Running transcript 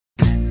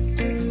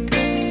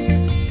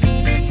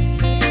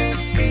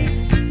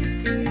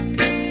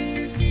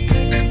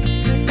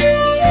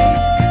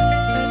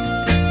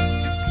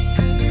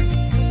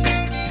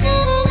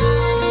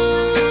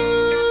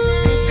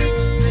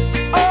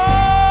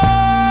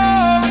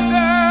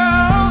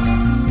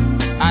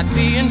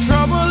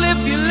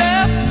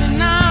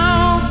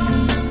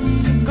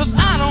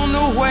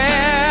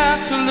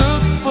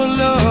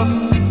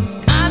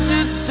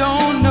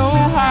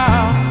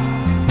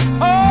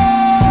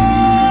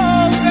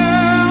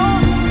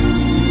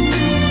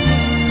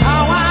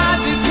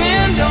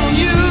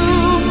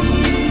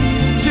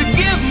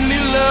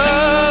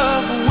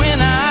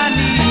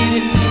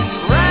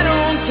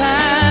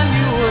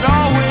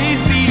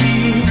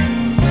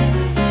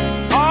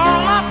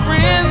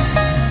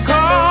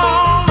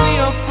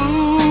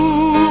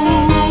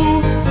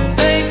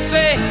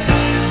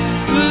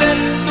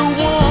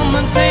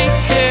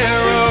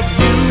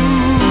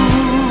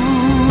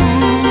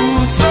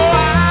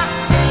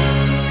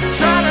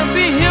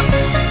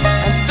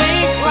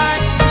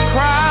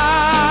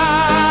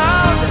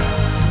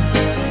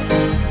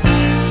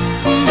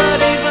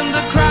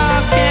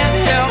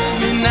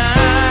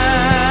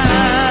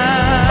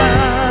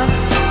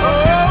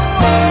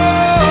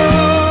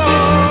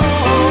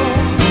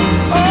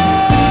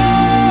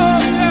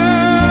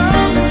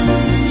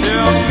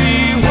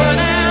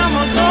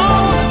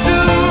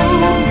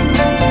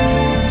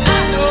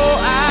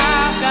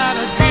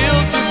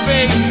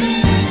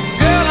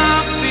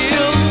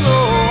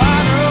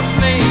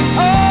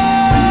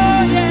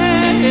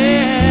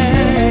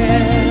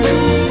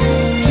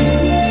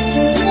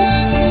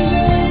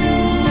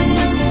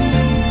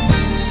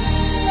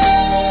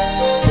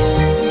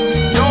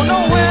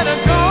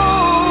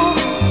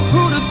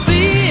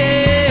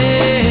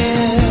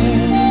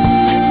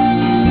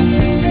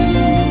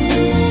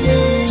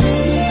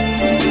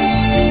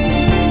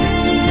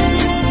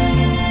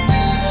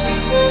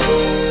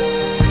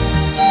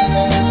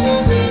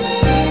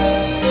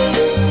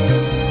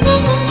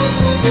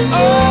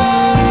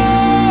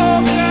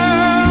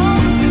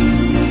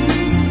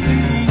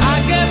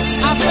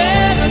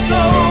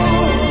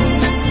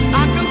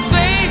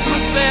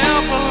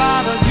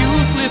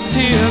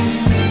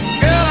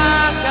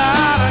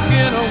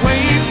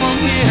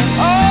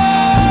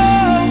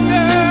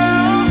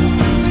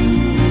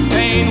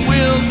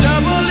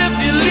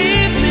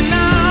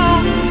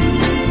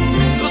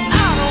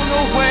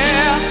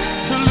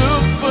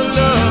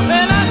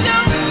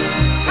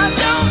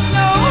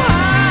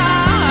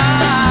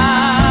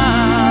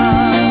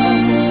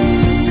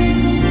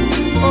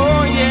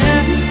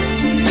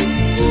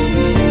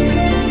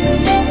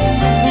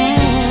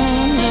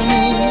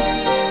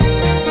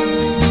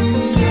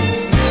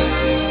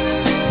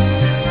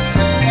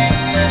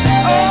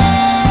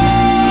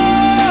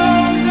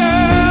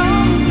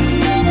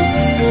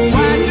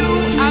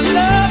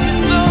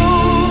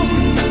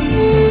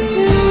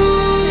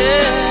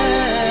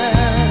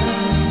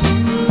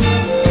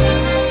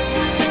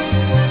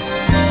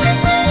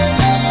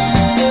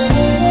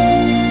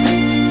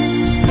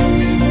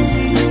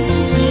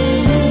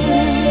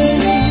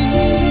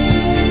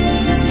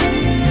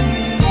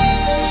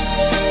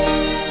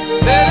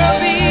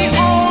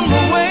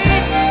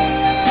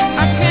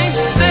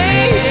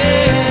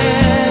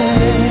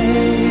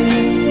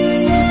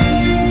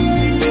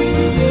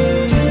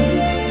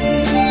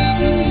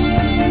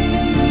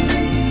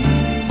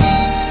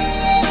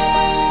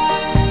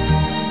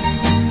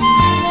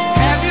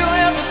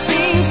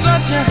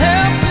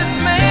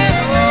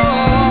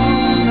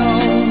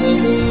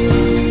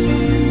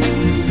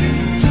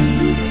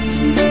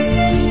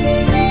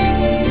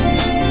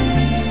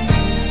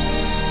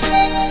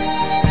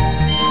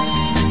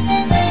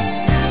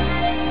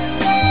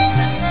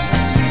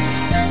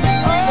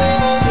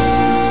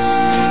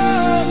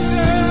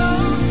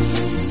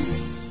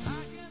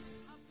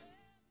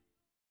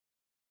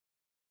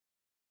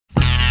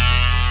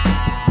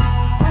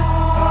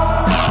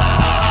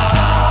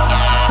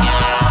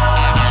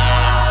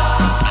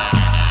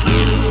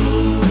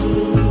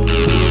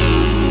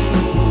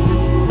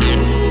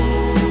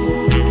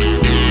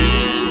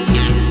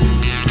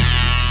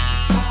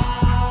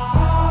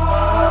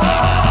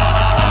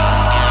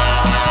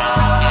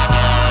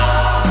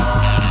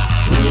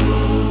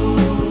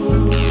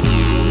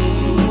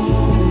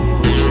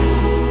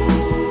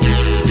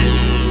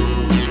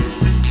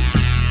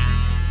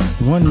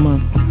1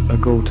 month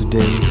ago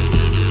today,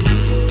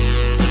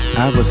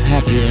 I was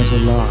happy as a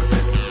lark.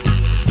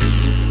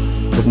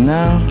 But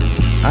now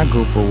I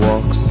go for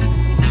walks,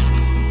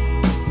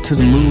 to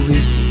the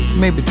movies,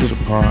 maybe to the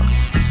park.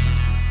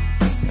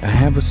 I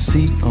have a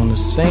seat on the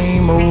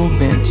same old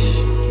bench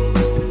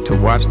to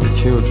watch the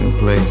children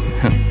play.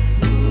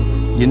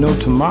 You know,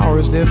 tomorrow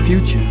is their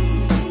future,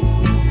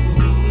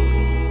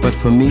 but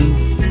for me,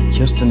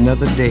 just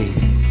another day.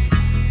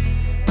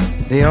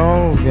 They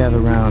all gather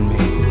around me.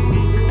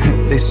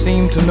 They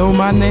seem to know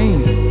my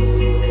name.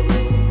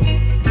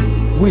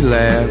 We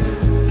laugh,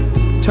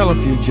 tell a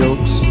few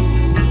jokes,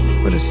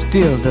 but it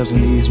still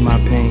doesn't ease my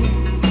pain.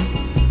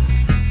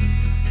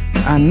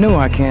 I know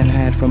I can't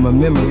hide from a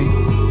memory,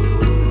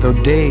 though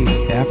day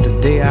after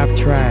day I've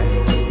tried.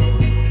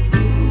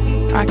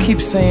 I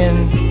keep saying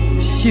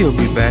she'll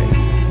be back,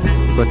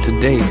 but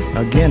today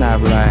again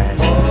I've lied.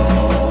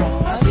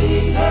 Oh, I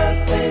see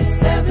her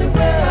face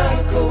everywhere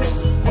I go,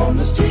 on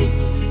the street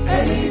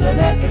and even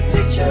at the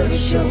picture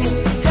show.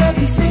 Have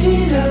you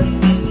seen her?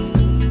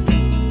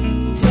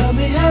 Tell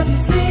me, have you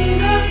seen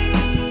her?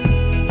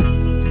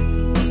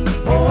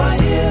 Oh, I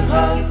hear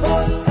her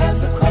voice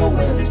as the cold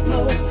winds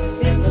blow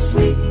in the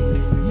sweet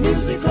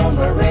music on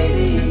the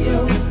radio.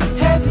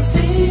 Have you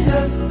seen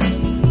her?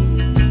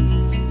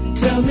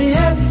 Tell me,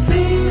 have you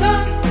seen her?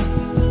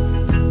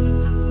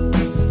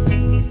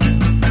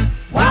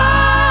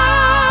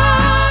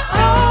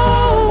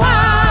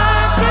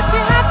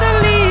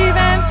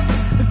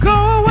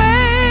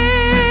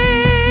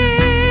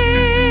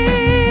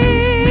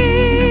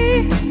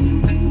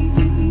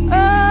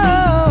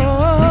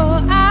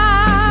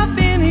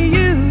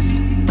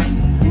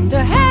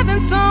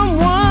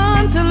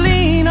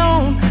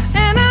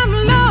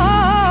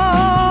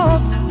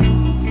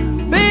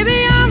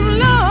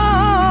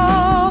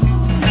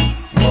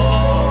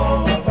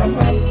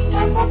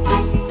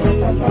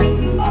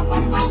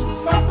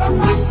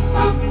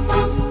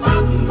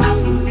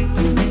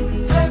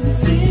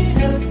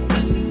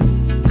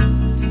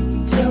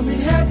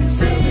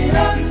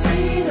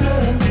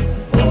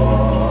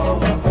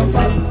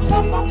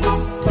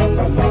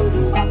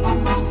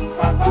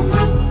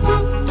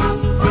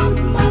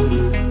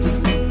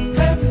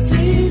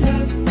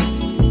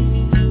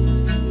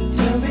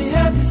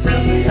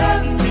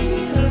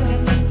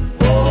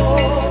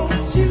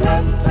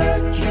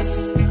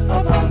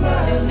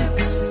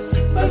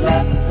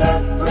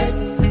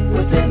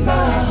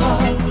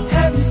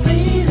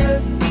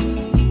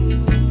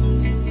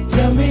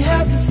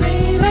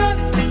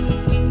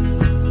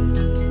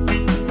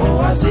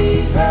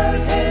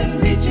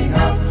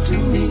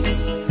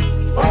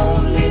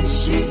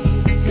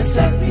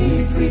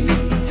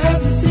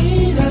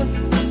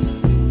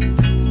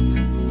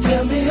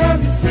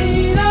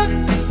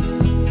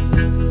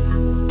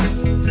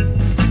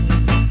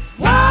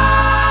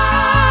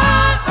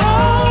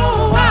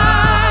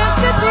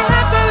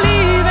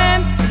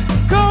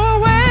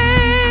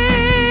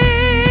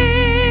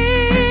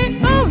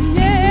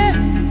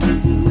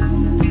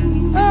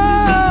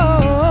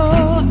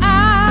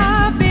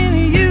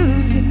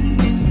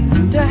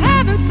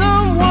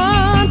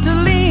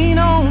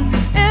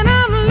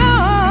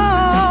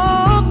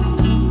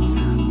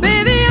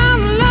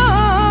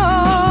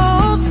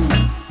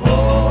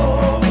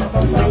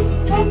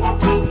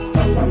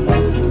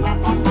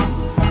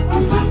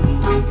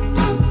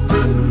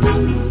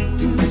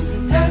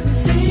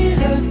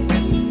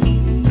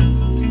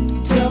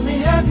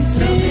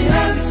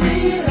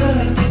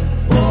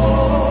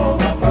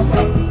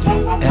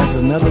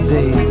 Another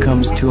day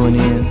comes to an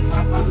end.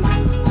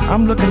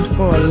 I'm looking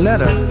for a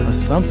letter or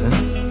something,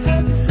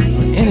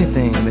 or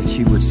anything that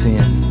she would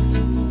send.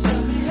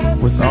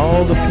 With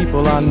all the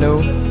people I know,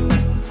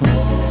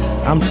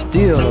 I'm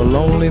still a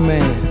lonely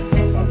man.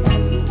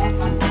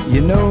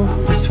 You know,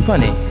 it's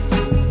funny,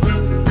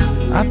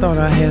 I thought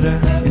I had her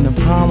in the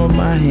palm of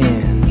my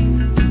hand.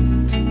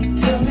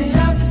 Tell me,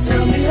 have you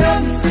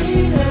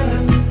seen her?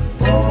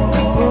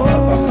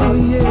 Oh,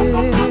 yeah.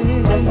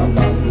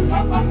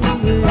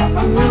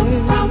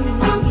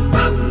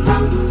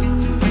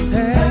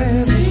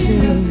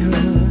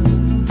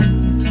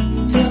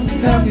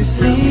 Have you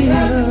seen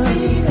her? Have you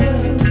seen her?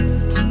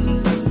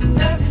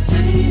 Have you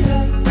seen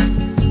her?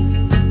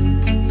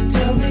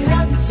 Tell me,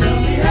 have you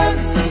seen her? Have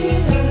you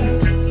seen her?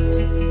 Tell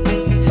me,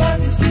 have you seen her?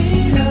 Have you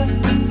seen her?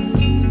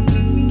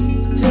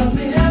 Tell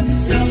me, have you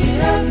seen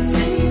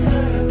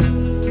her?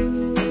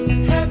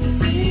 Have you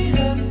seen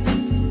her?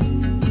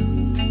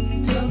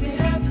 Tell me,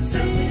 have you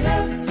seen her?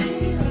 Have you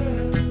seen her?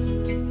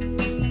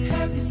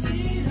 Have you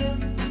seen her?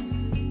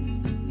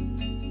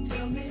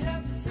 Tell me,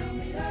 have you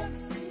seen her?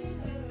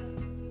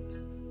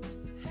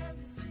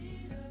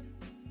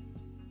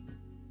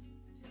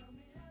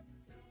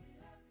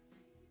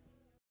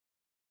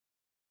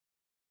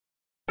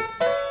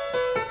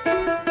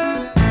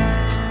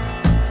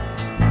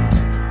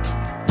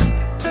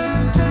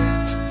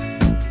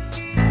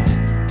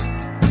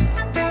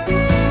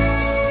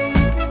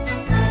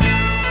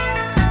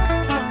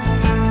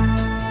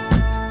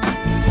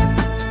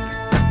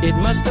 It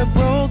must have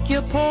broke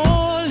your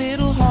poor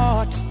little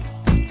heart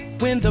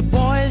when the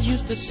boys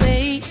used to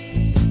say,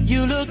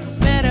 you look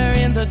better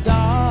in the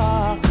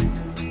dark.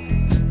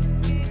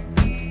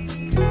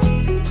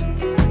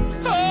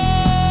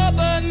 Oh,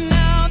 but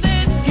now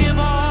they give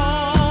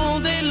all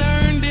they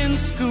learned in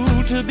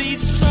school to be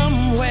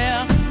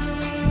somewhere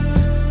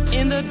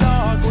in the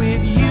dark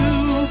with you.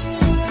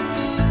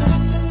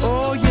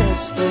 Oh,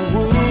 yes, they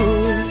would.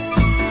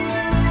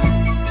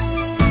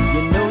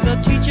 You know, the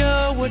teacher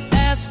would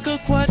ask a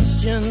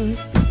question,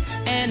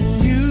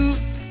 and you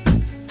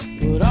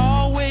would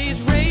always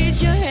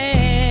raise your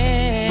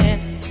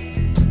hand.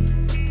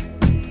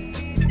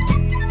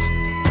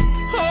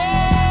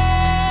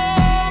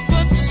 Oh,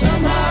 but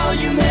somehow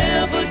you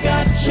never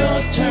got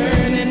your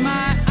turn, and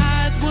my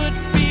eyes would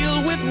fill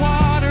with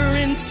water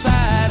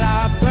inside.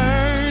 I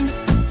burned.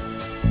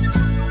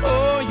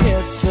 Oh,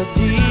 yes, I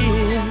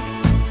did.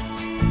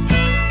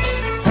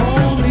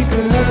 Homely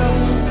girl,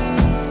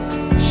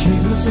 she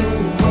was so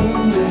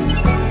homely.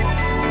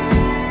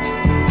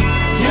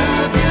 You're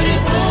a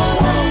beautiful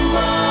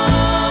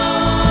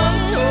woman.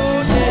 Oh,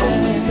 yeah.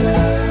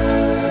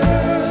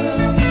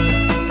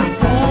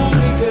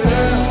 Homely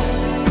girl,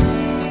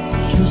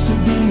 used to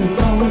be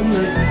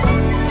lonely.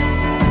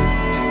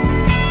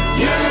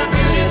 You're a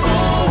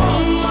beautiful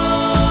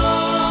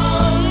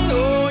woman.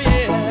 Oh,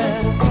 yeah.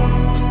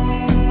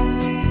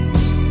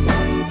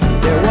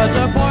 There was a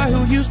boy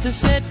who used to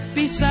sit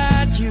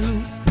beside you,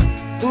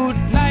 who'd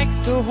like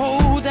to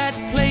hold that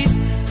place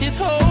his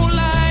whole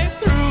life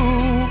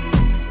through.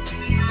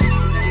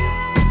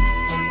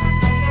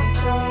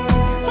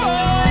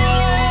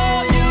 Oh,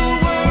 you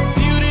were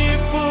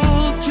beautiful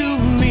to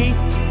me.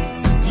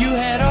 You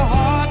had a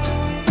heart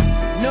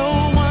no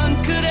one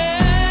could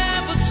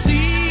ever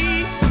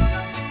see.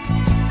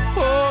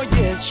 Oh,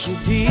 yes, you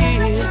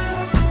did.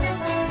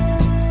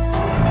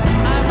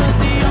 I was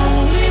the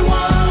only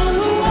one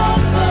who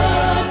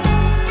offered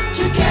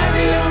to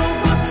carry your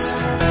books,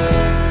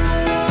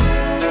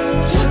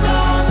 took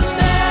all the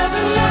stares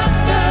and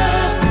laughter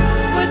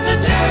with the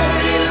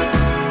dirty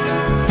looks.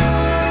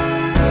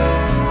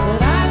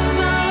 But I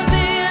saw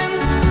then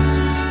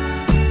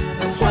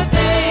what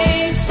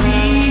they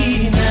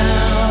see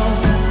now.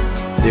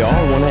 They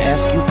all want to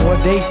ask you for a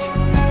date.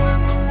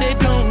 They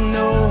don't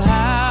know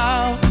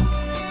how.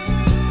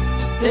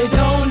 They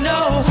don't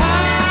know how.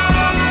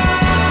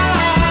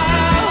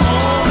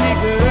 Homely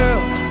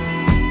girl,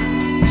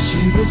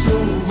 She was so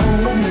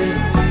homely.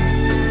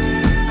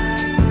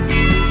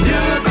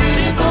 you're a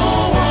beautiful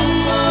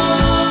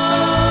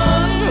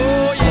woman.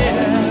 Oh,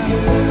 yeah.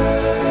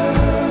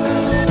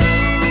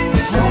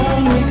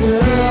 Homely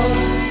girl,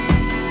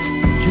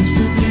 used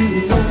to be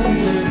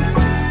lonely.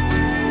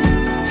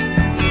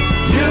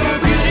 You're a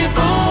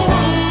beautiful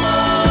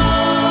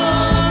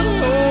woman.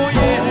 Oh,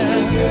 yeah.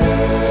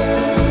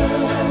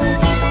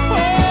 Oh,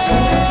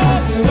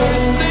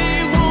 yes, they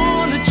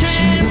want a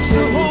chance to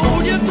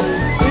hold you,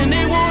 and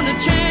they want a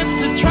chance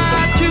to try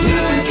to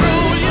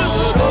control you.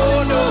 Oh,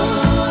 no.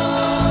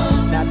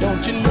 Now,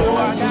 don't you know I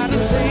gotta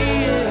say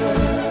it?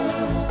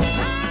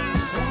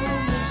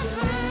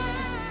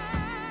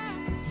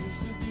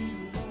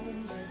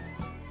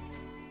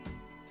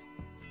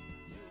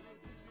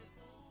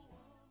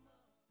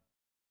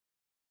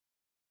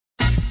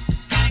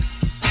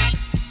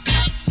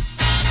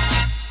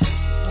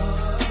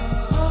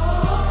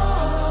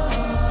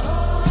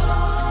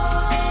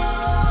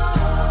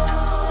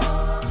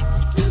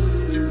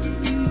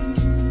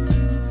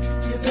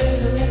 You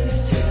better let me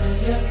tell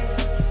ya.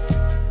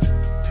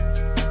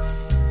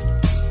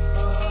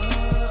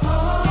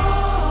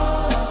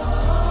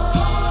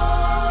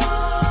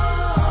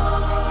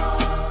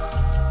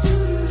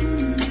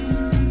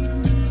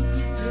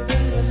 You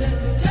better let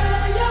me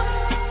tell ya.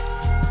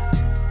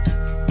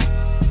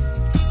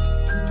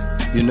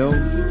 You know,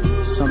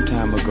 some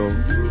time ago,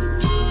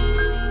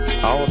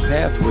 our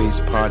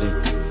pathways parted.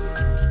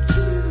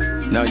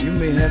 Now you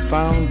may have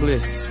found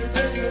bliss,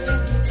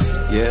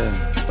 yeah,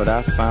 but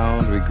I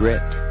found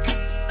regret.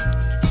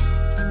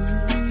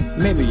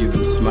 Maybe you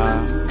can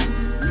smile,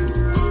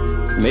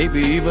 maybe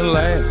even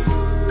laugh,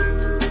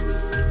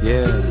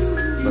 yeah,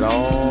 but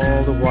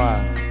all the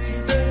while,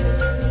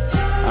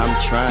 I'm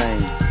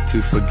trying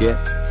to forget.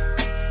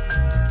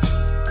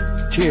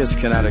 Tears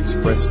cannot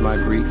express my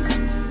grief,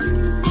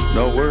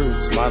 nor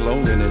words my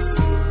loneliness,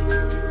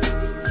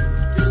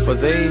 for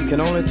they can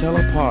only tell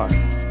a part.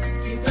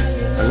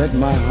 Let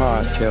my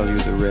heart tell you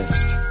the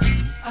rest.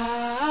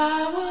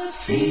 I will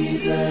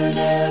season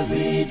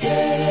every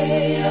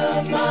day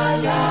of my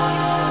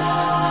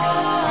life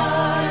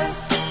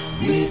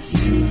with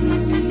you.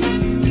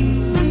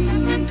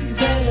 You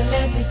better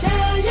let me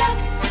tell ya.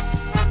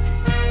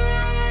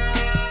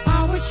 I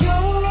will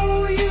show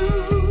you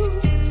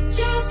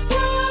just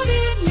what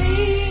it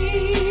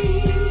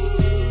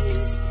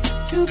means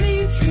to be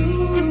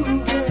true,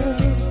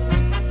 girl.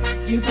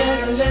 You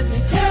better let me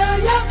tell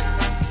ya.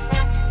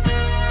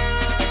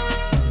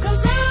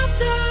 'Cause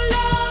after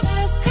love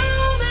has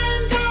come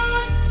and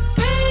gone,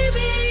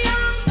 baby,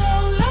 I'm the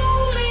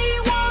lonely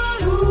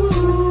one.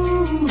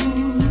 Ooh,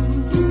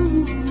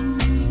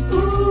 ooh,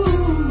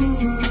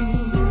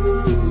 ooh.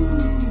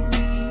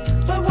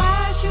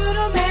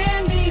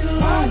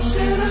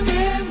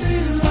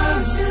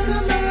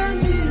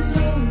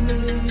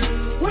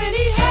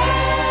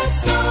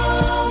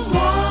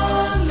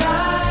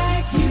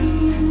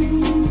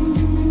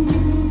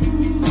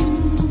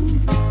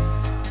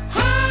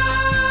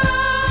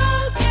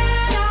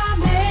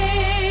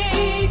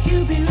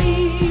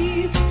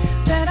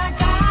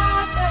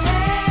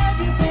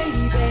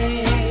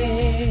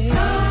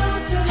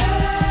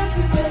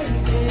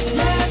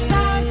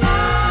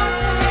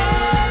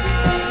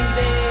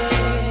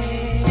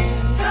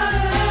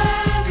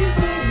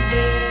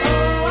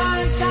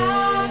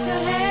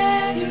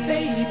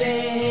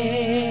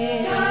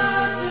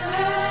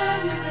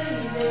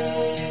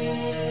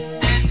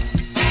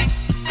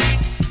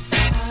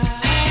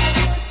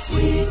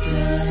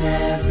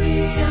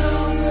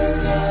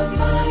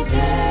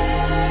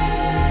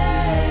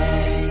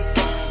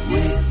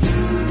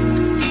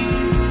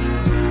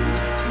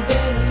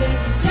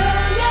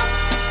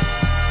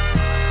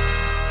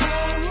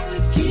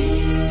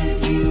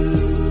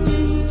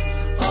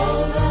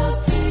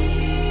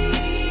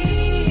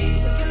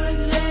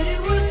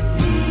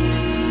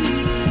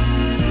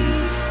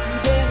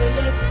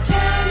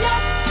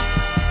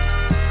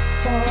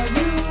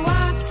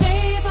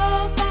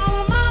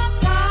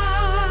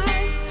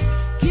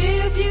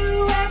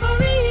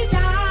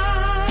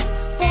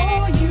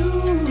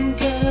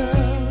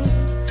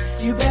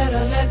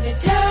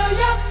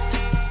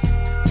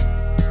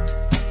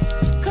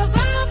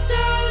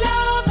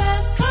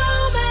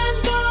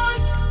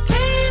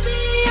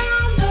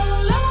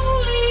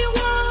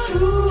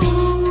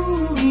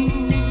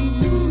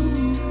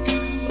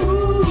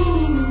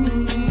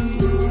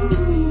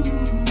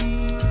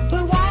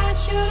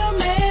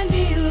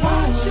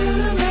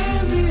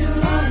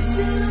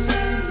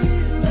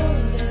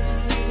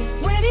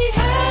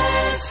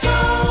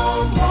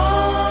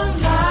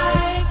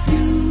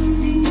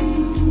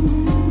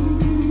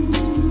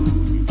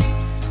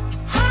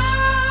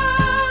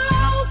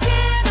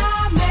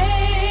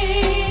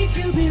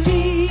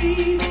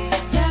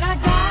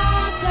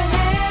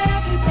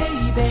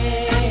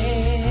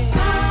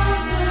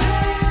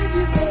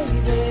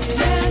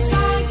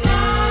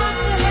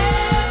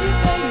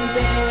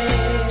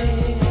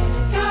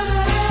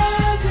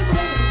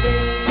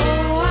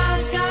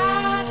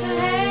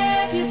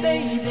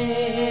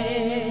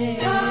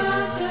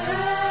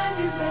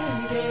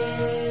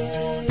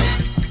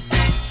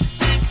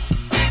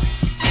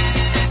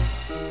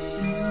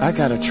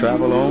 gotta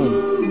travel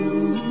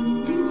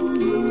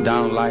on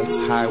down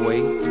life's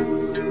highway,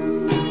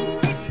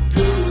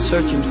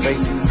 searching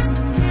faces,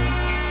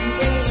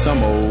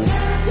 some old,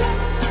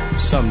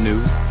 some new,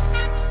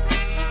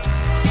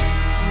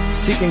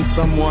 seeking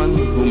someone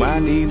whom I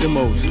need the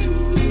most.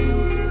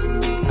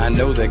 I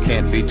know there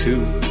can't be two.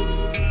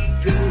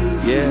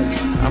 Yeah,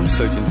 I'm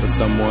searching for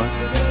someone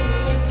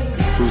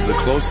who's the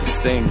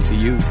closest thing to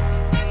you.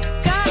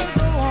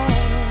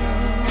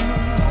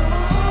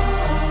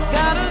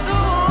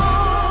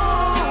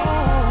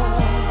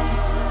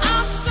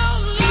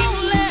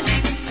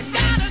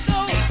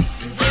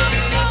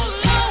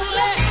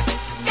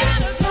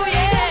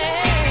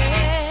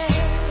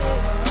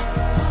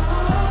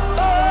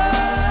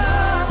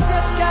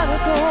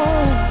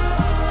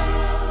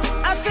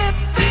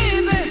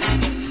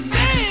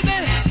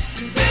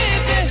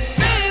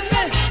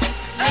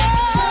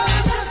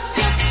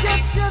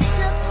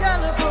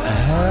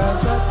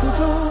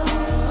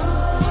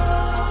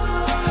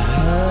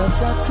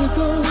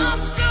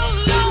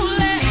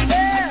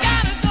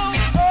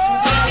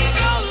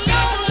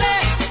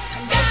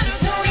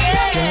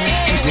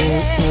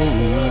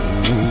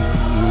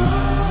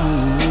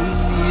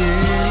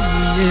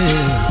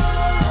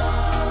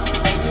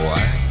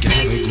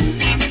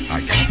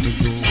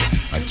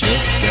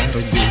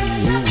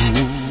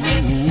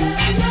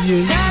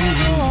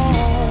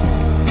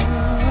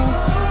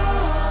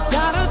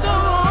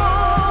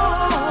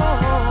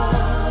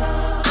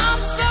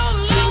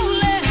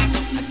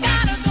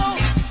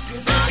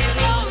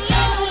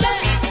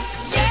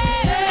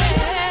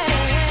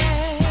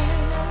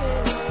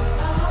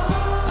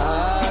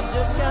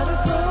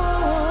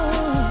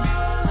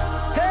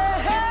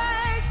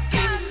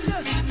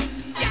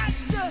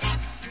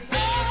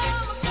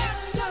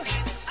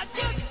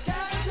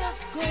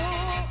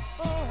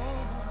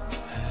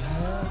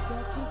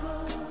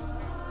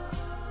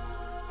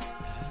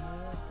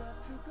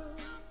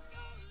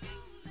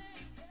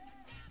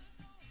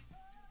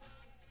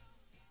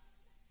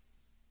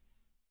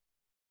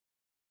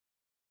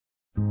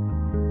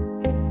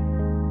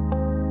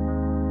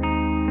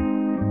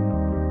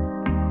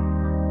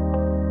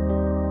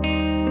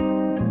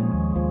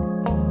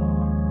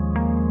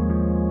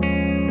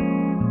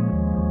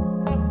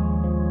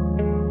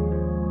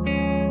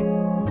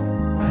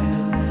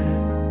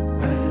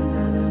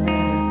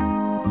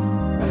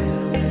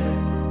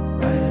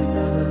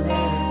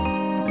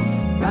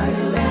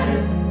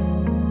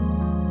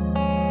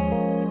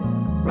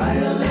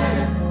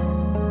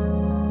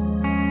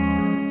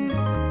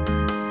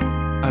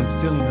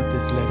 Sealing up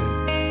this letter.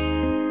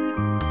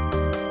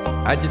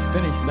 I just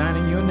finished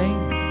signing your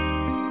name.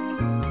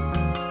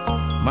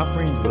 My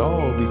friends would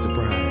all be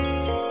surprised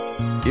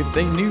if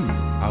they knew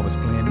I was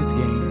playing this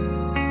game.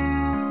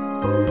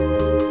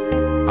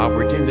 I'll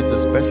pretend it's a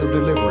special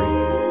delivery,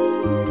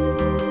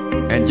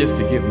 and just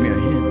to give me a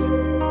hint,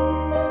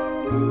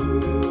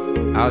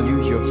 I'll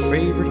use your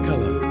favorite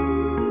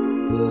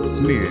color,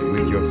 smeared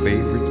with your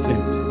favorite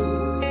scent.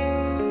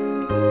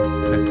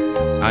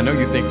 I know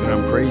you think that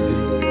I'm crazy,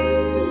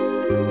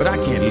 but I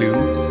can't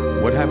lose.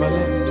 What have I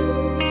left?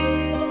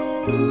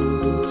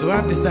 So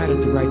I've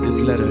decided to write this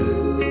letter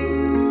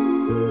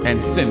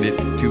and send it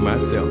to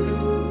myself.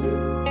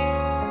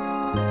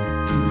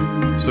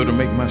 So to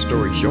make my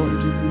story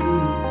short,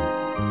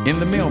 in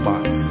the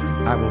mailbox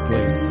I will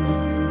place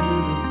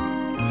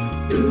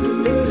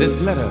this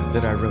letter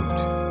that I wrote,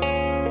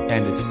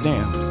 and it's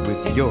stamped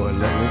with your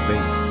lovely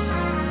face.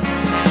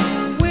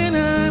 When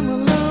I'm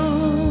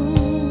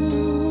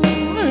alone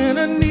and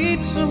I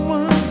need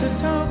someone to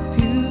talk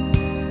to,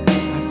 I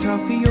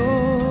talk to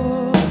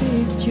your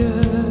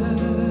picture.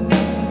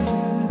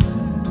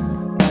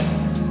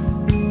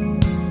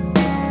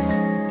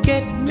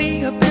 Get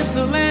me a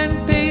pencil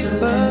and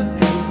paper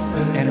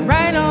and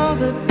write all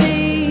the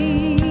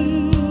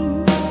things,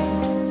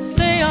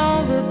 say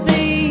all the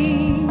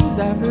things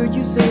I've heard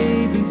you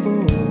say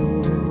before,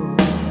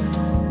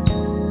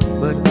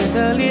 but with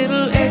a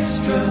little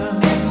extra,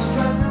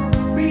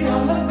 read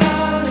all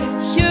about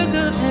it,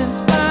 sugar and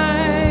spice.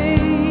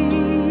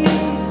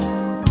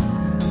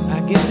 I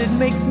guess it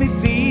makes me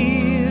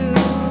feel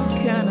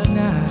kinda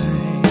nice.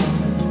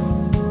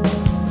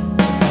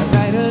 I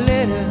write a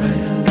letter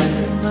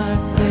to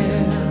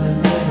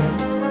myself.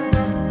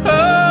 Oh,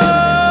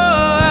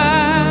 I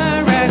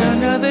write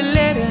another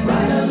letter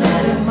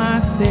to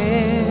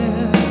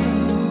myself.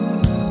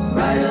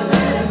 Write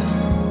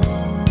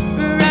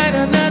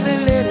another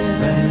letter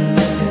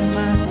to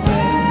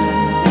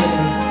myself.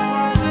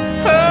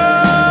 Oh,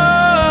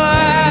 I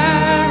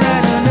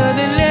write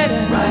another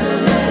letter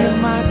to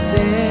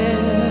myself.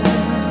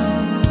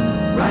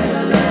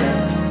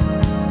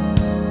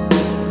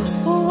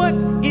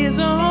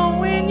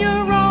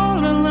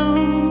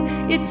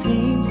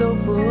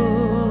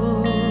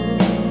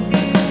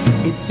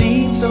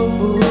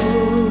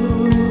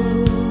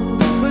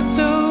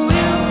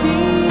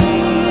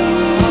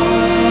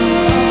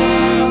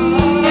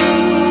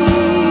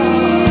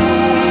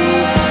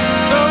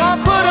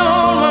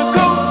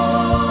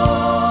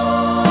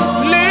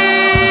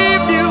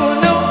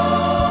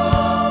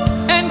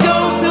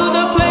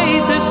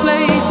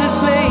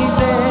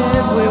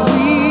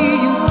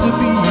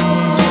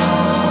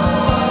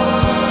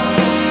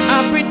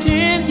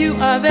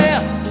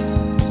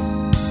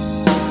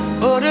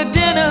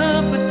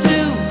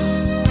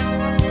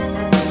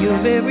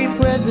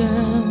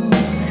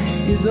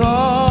 is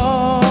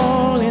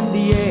all in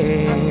the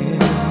air.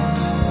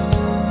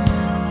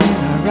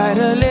 And I write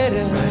a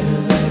letter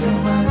to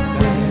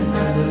myself.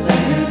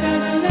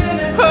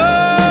 Oh,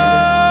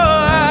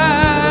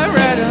 I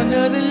write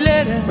another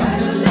letter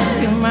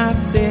to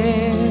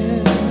myself.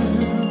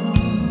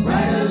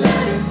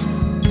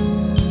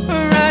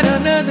 Write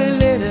another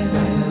letter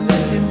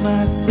to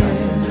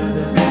myself.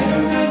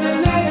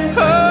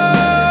 Oh,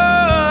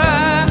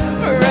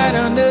 I write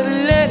another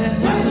letter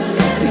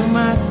to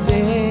myself.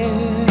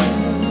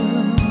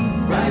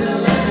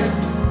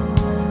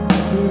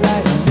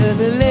 Write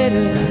another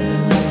letter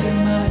to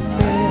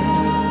myself.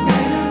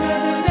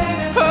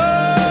 Oh,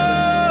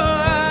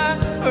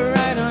 I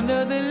write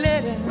another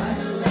letter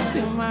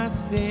to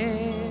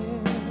myself.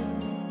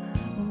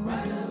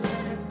 Write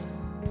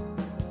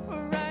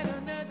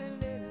another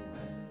letter.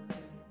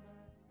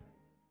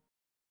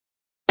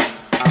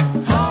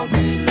 I'll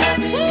be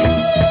loving you.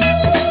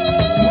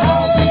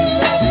 I'll be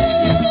loving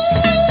you.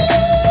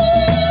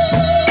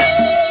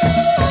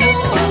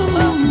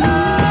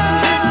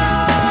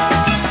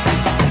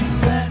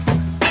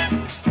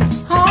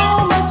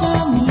 How much I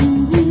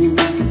need you.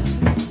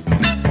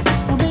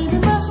 Oh, baby,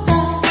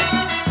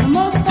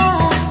 must I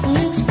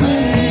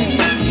explain?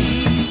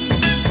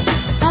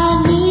 I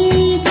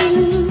need you.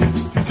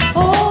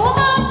 Oh,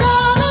 my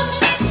darling.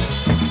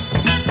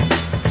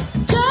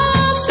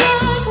 Just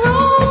like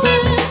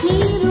roses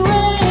need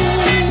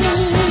rain.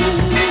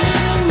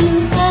 You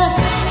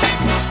ask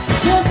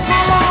just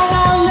how long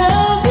I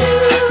love you.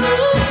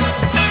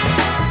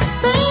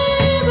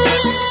 Baby,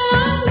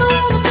 I'm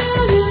gonna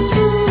tell you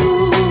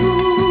true.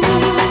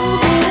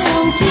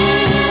 Until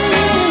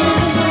heaven,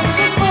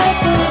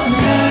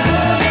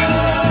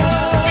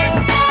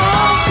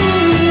 I'll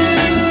still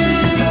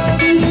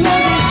be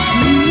loving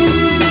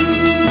you.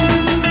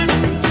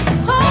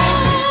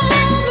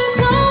 Hold me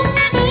close,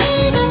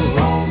 baby.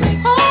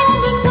 Hold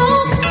me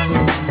close.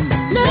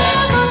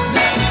 Never,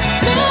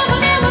 never,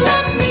 never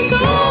let me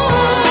go.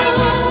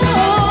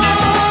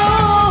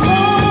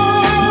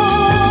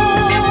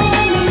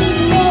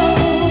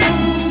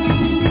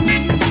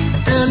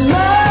 And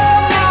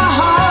love my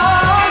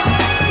heart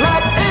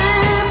like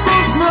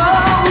April snow,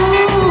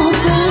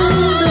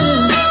 baby.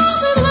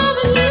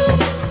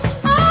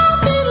 I'll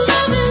be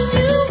loving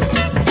you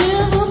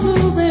till the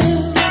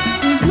bluebells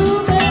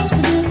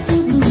begin to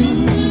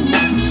bloom.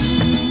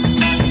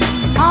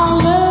 I'll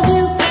love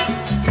you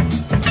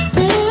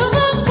till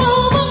the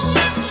clover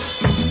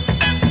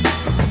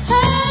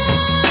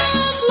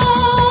has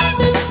lost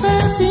its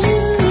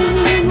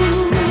perfume,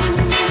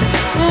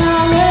 and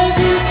I'll love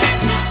you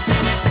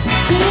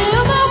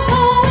till the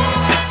poet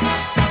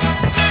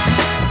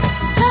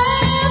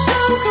has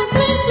grown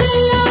completely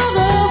out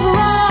of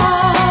rhyme,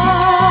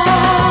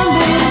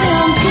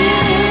 until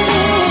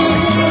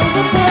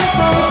the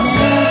purple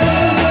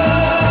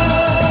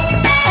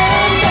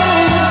and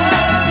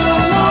dance a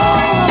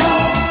long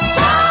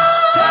time,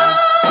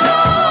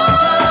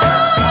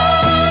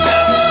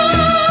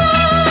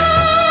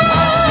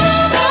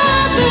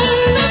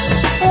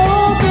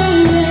 oh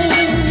baby,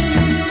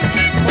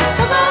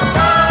 but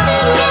I'll be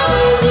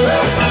loving you.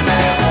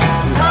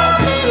 I'll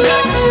be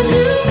loving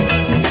you.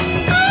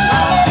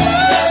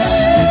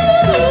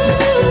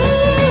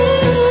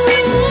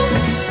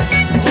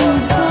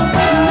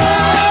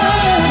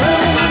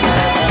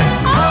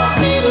 I'll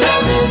be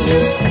loving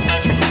you.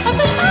 I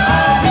said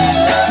I'll be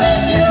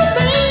loving you,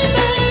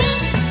 baby,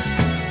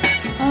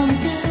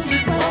 until the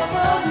breath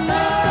of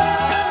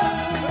love.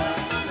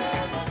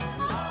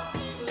 I'll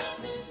be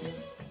loving you.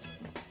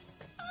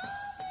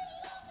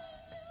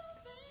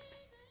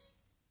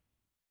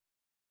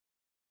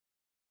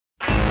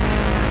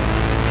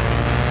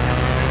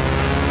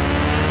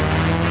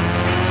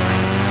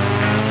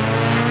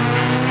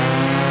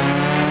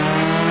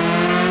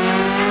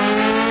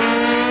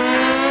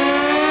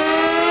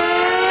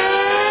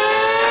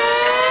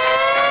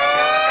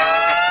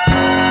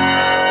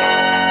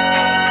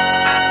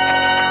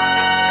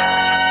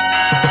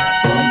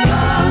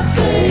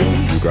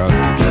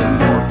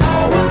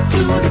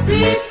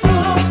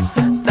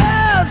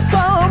 There's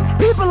some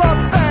people up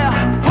there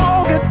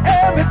holding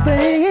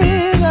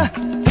everything,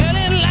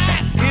 telling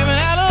lies, giving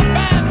out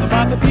advice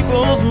about the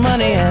people's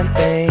money and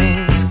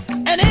things.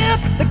 And if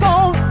they're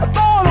gonna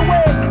fall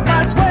away,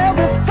 might as well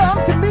be some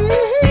to me.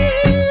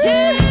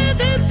 Yeah,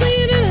 they've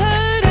seen and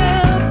heard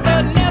of,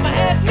 but never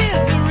had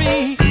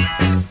misery.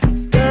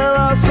 There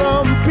are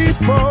some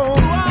people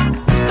Who are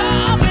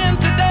starving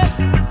to death,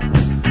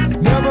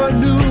 never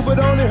knew but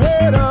only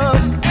heard of.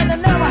 and they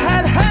never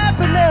had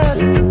happiness.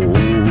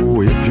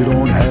 Oh, if you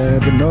don't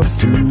have enough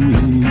to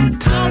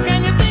eat, How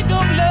can you think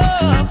of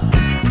love?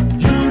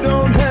 you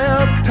don't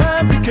have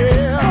time to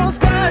care. Those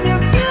kind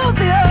you're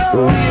guilty of.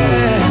 Oh,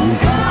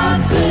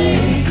 God's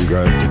sake, you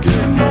got to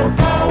give more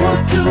power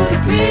to the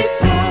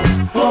people.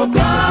 For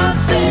God's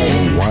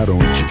sake, Why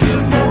don't you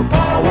give more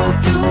power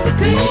to the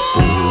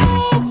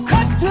people.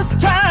 Cut this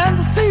trying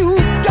to see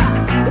who's got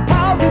the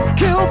power to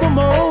kill them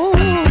all.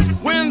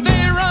 When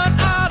they run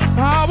out of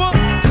power,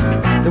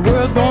 the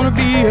world's gonna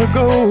be a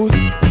ghost.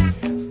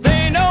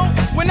 They know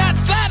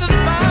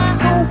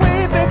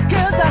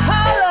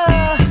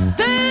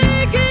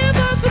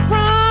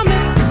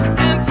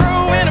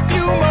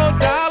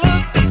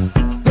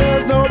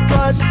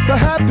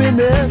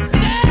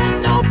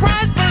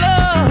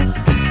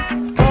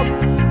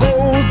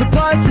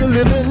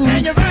living,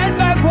 and you're right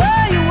back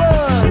where you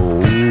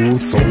were.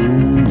 so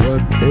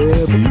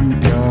whatever you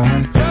got,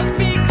 Just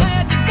be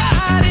glad you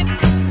got it,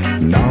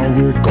 now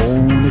we're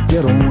gonna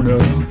get on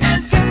up.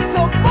 and get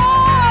some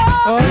more.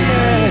 Oh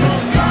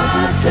yeah.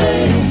 God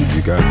say,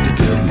 You got to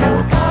give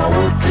more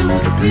power to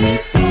the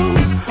people.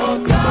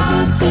 Come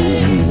on,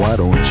 boom, why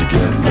don't you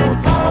give more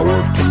power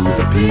to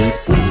the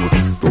people?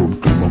 Boom, boom,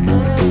 boom,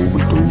 boom,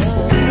 boom,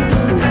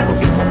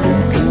 boom,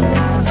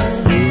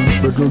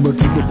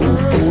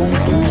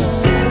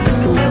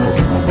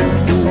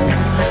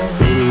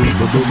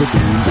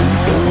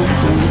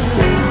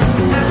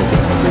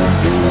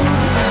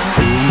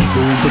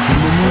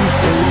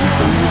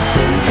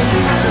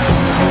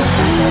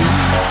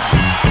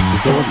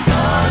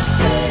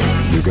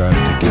 you got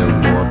to give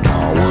more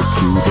power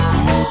to the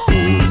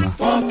people.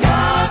 for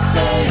God's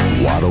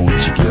sake, Why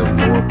don't you give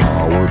more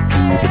power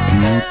to the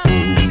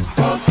people?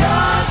 for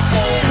God's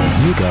sake,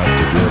 You got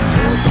to give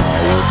more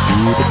power to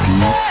the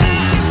people.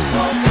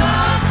 for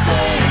God's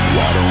sake,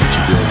 Why don't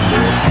you give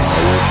more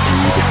power to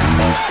the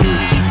people?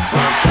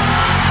 for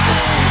God's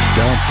sake,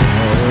 Got to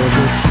have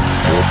it,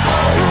 more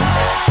power.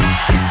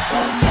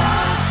 for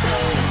God's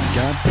sake,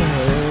 Got to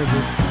have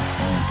it,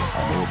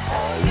 more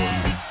power.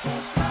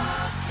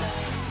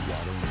 Why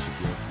don't you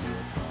give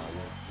more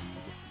power to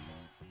the people?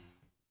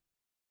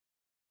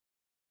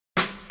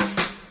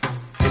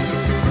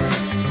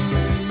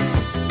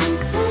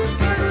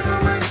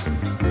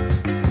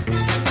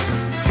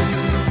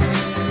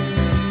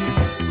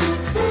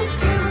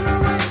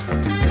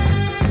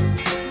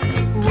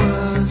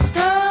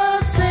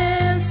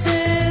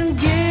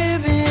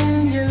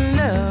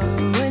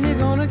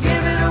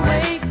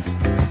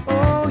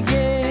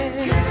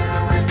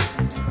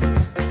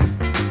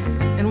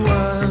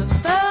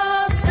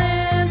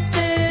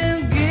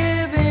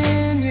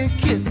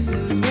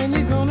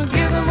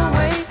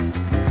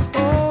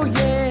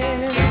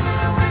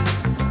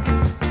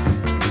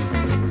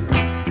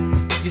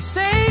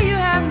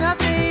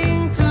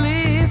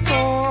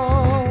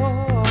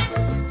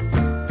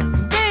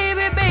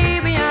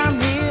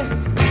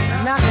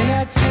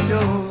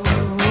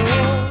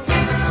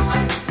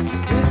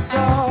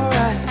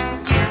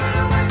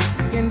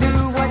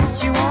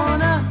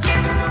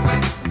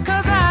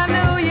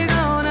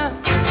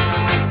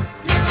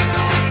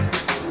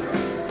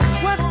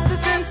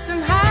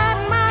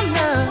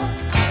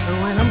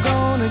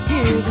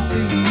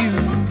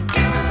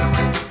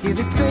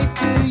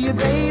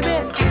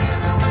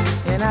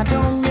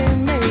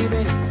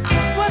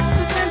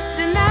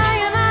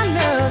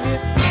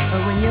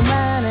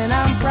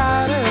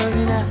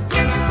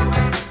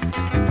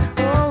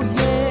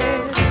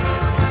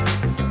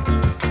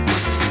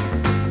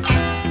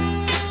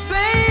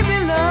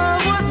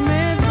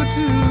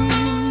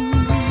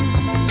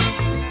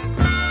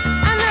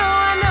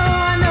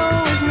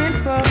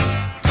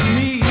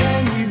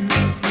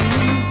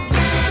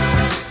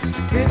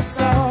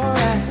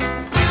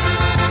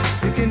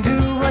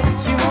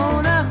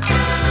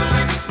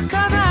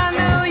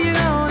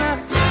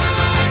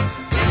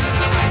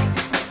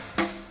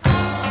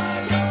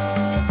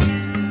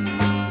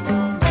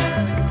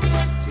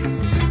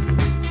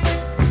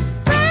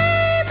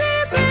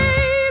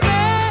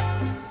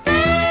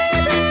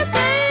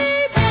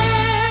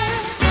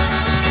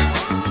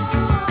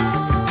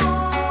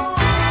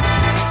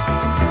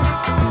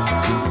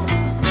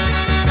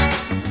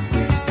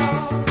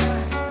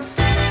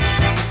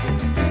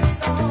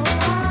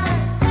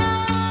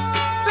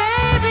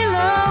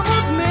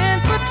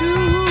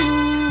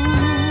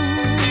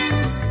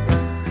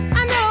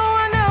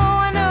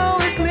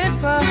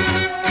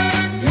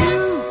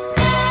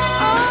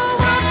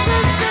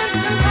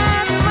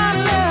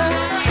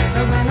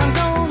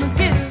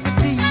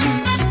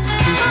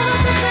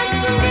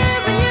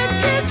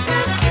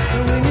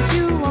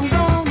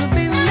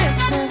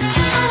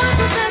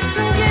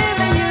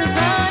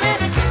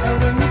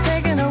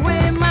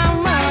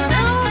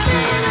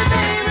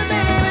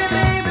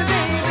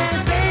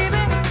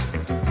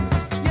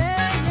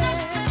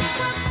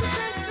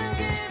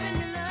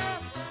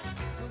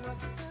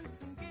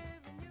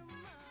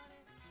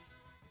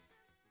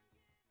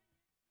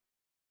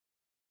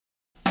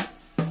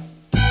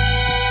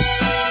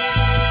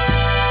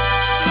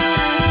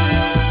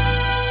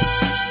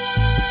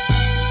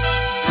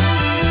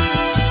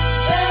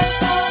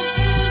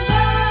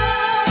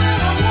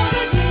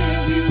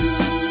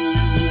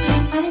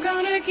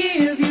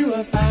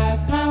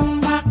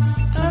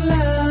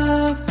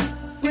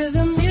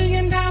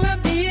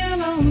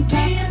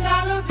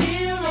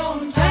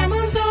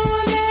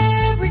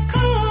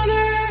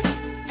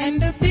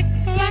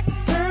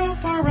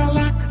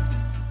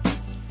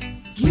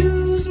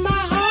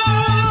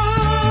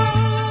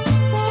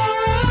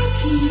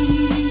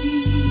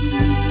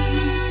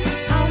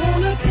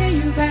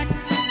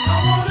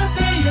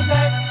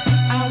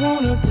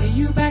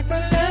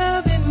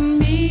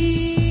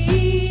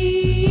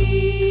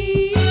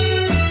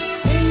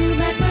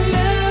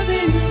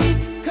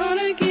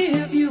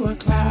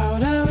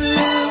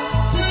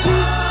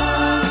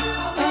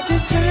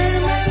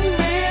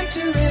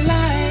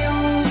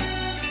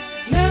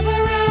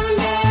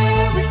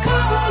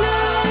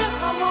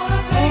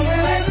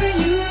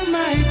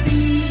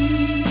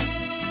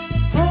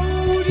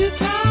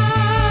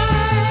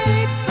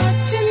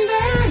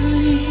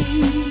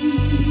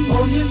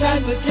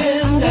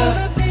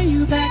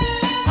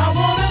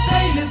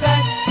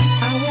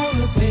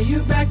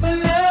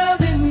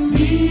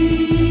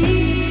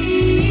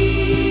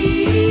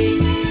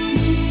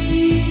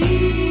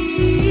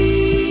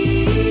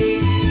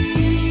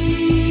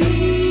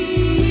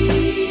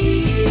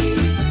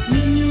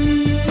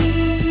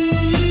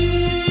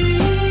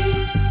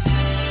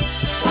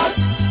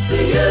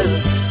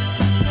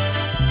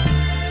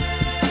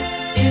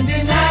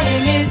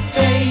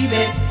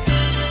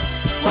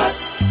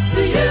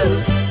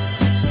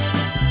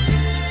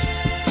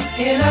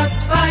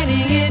 us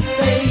fighting it,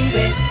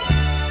 baby.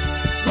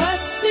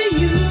 What's the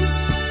use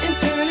in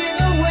turning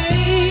away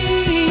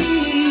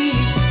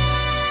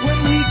when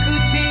we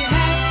could be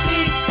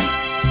happy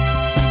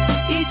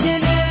each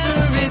and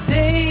every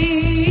day?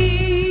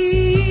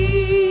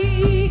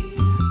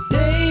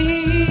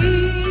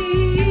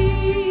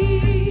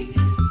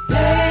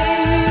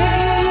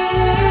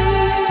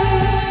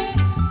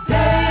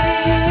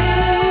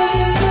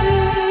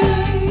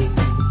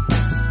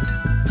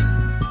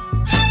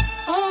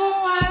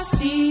 Oh, I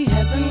see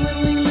heaven when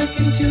we look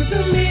into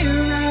the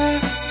mirror,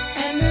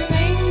 and an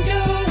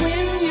angel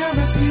when you're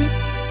asleep.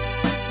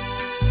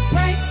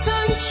 Bright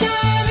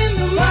sunshine in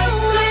the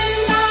morning,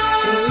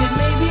 though it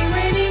may be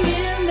raining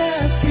in the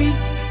street.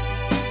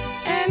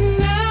 And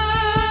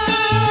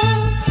now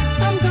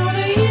I'm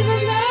gonna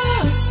even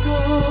the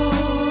score.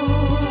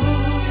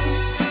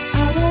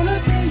 I wanna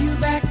pay you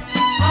back.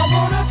 I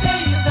wanna pay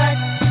you back.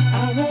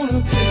 I wanna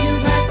pay you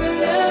back for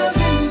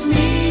loving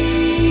me.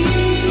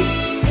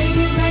 Pay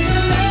you back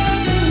for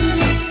loving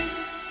me.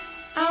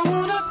 I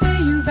wanna pay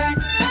you back.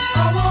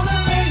 I wanna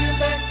pay you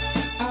back.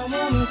 I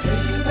wanna pay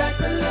you back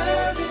for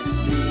loving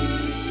me.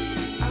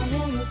 I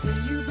wanna pay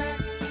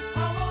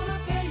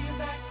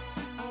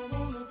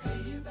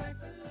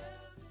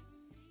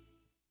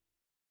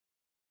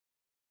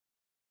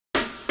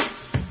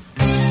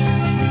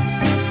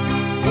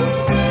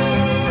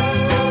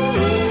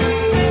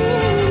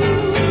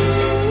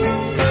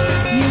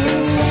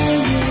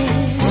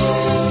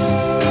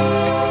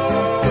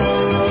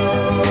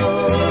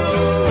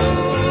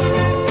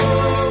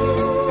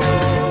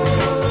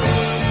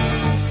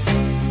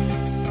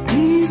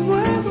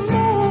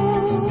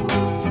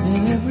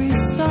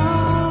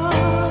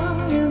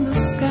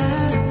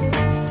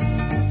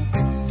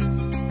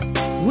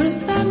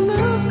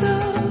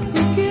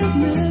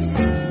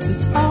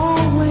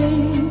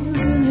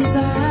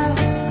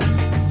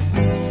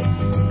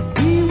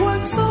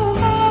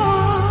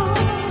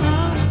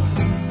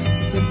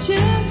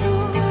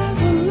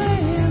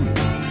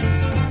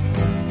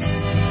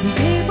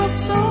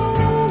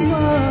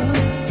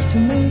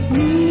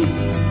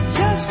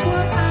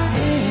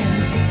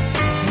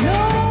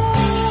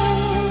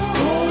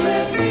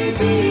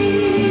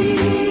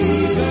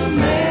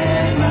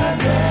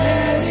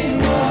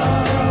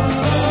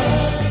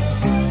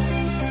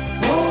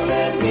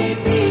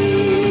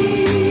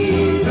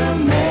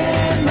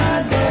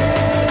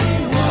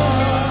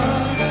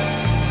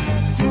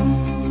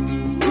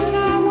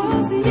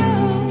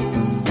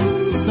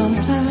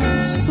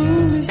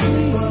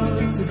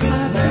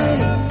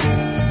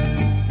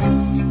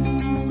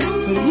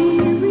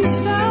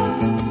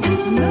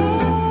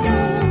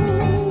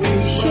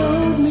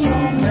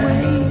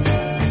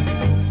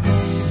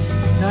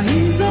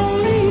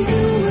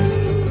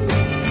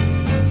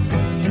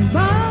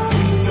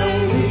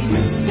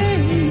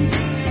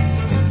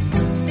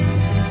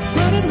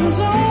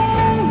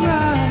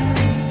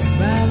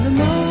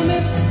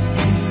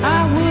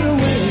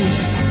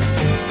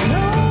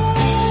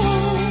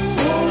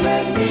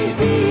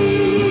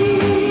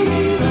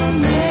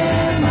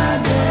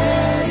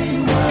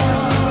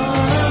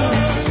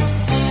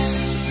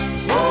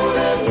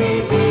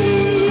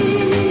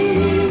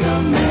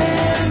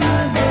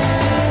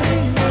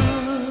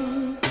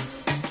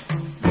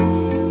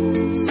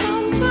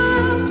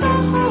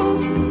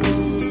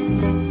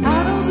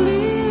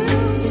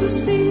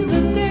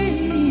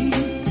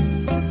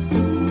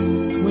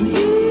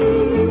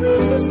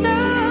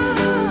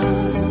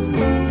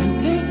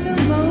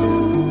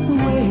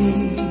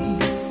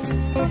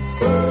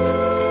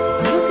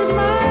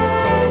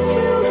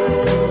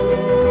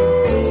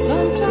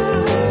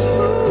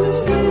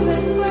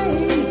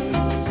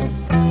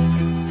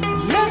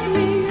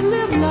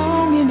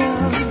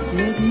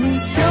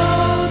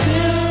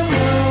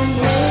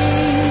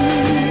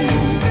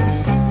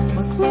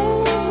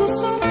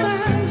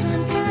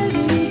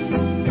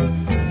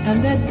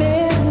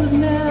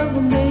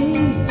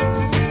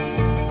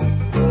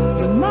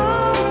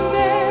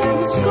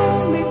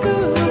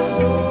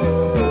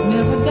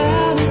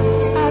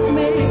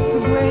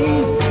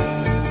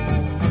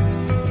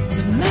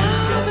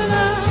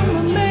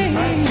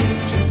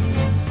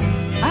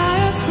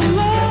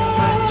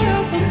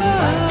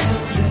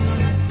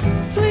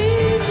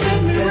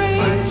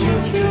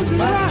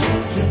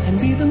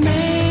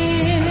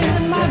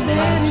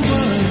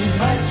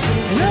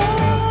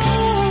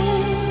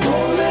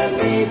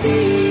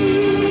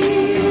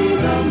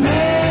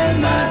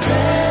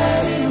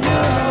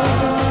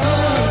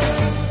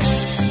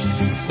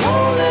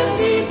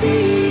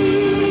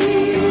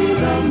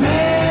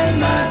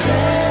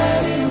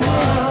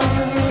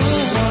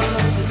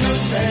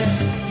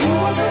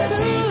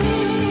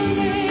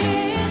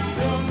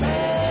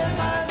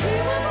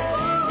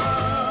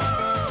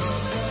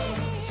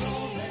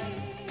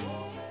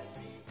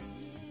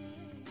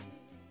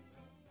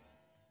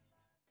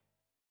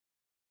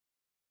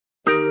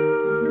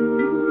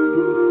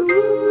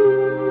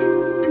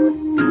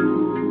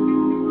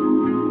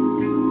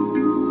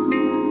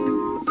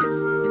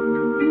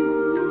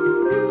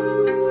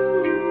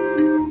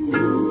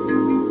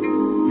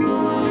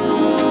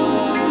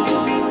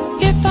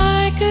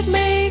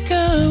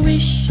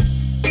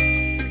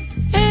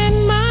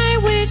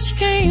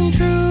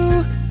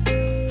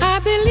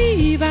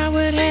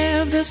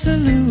the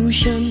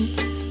solution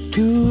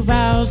to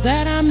vows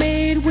that I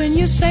made when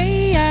you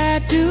say I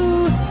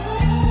do,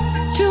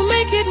 to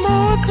make it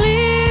more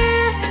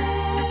clear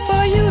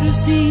for you to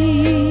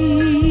see.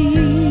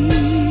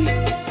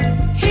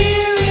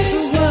 Here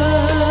is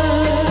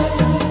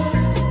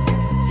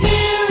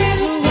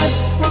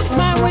what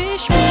my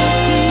wish would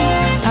be.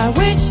 I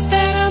wish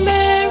that a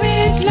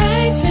marriage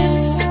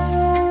license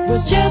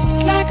was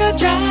just like a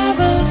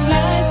driver's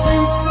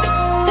license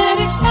that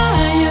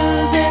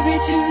expires every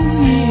 2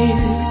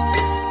 years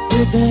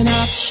with an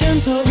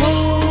option to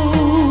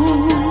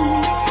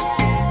hold,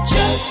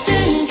 just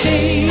in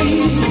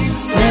case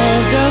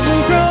love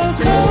doesn't grow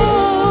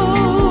cold.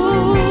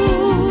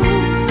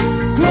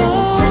 Grow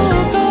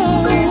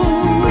cold.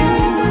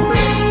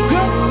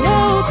 Grow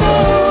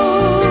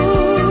cold.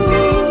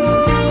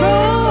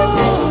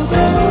 Grow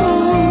cold.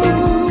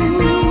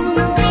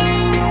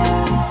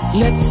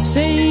 Let's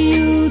say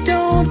you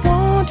don't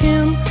want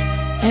him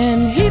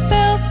and he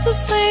felt the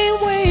same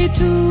way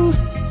too.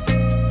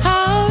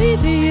 How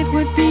easy it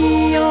would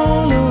be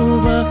all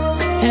over,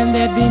 and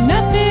there'd be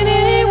nothing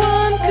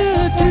anyone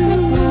could do.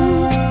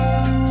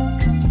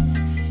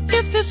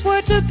 If this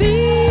were to be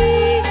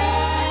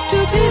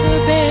the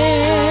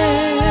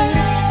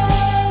best,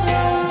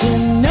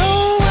 then no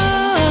one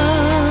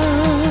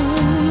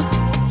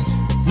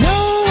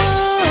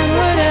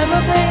would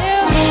ever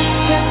fail this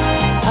test.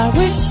 I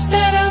wish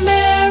that a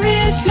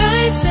marriage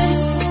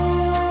license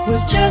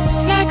was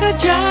just like a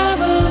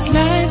driver's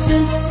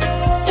license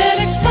that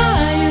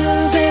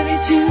expires every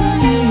 2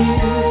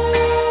 years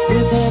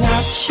with an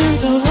option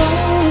to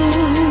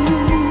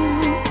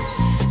hold,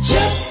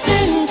 just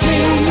in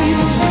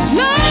case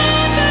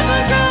love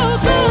doesn't grow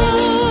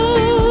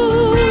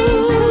cold.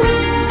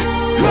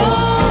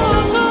 Grow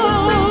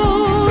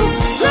cold.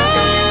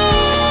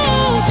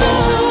 Grow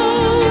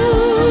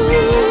cold.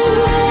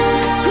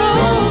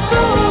 Grow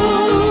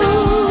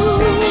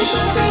cold.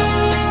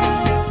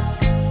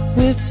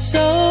 With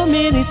so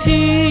many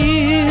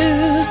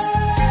tears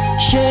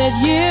shed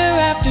year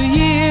after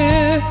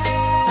year,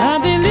 I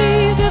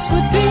believe this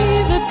would be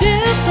the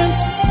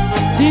difference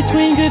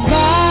between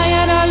goodbye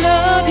and I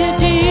love you,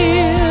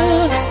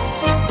 dear.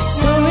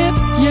 So if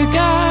you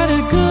got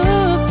a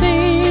good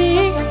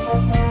thing,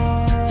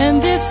 and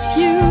this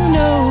you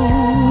know,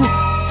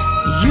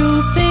 you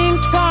think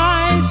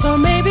twice or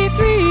maybe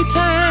 3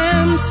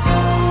 times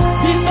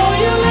before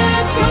you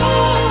let go.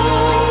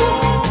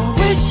 I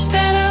wish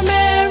that a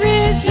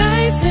marriage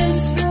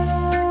license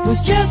was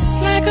just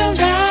like a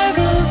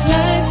driver's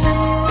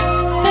license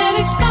that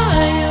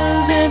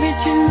expires every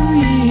 2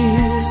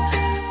 years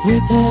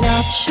with an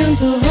option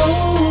to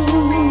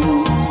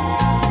hold,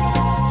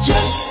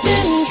 just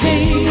in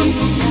case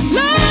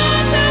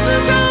love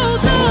doesn't grow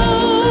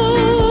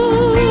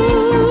cold.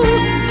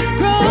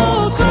 Grow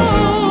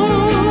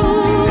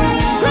cold.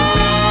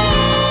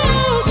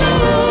 Grow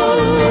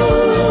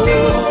cold.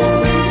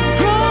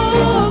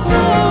 Grow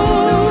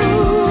cold.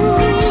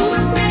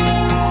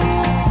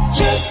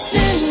 Just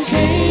in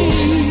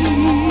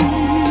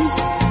case.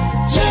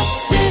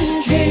 Just in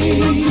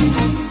case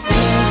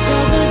love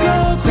doesn't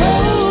grow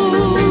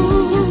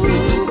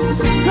cold.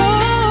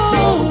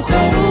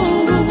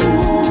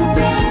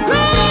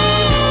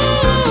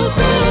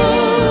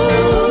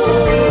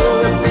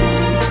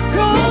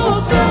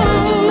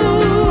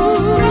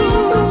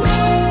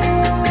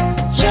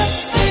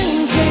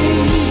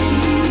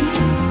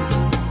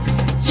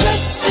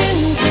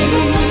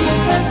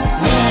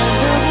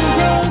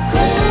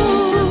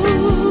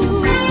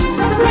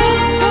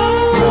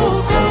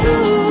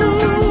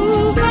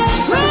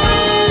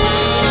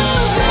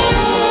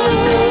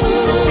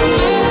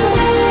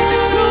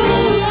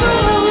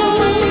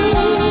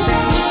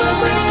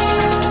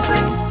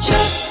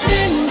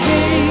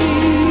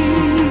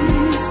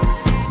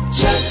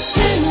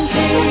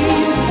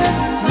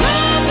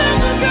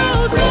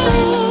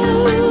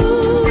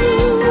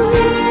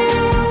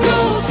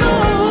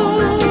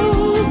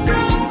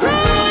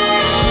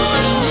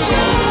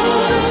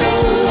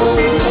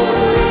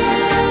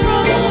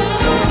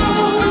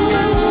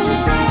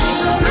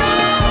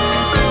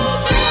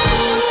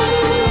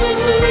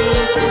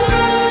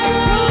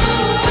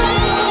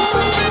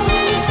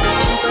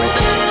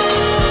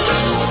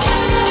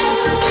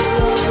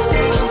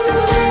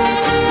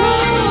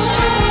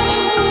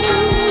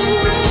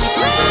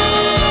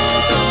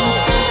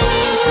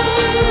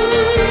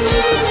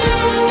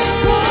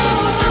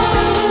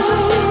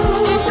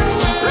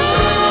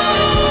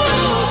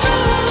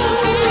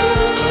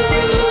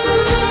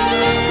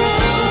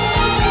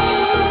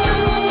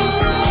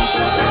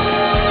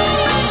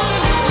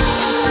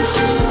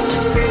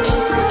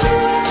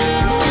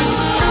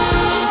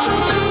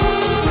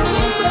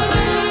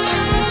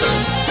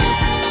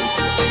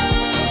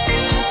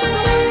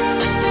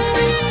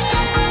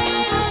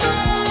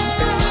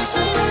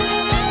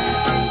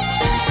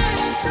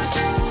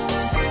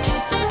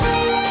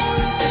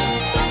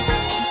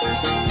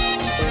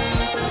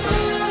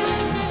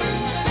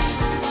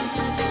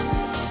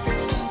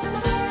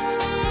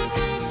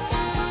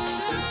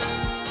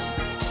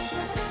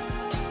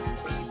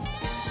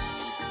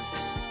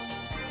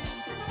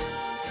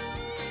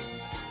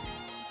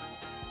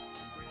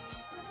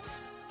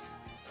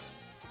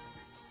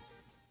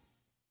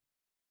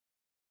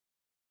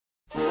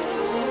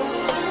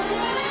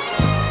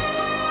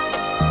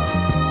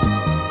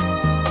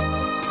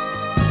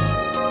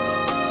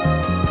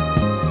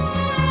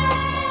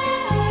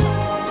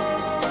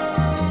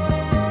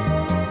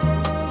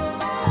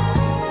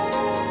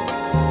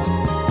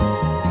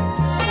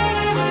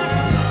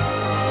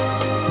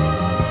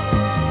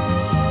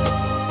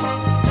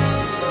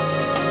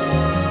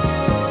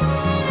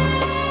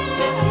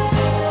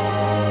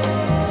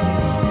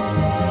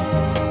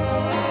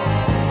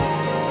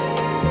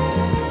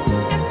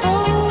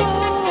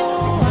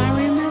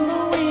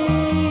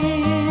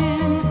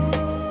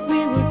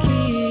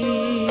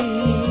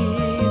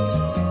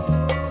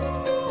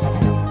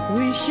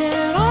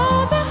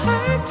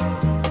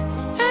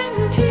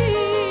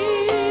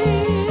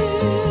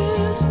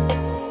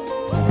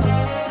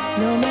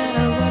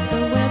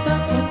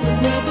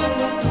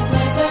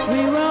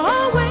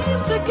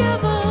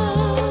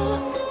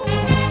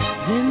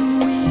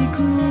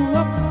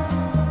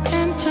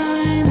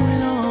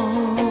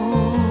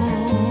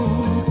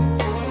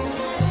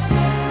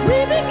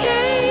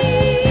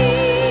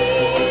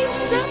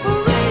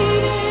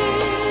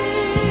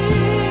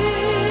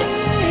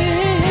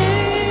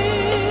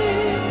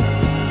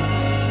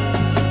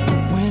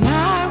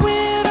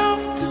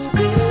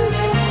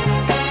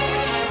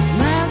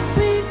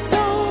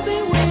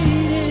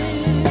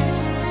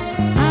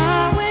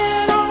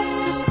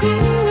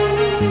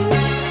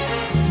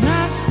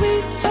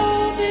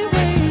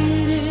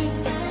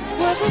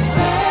 was a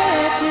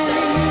sad day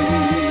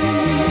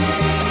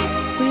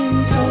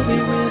when Toby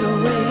went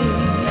away.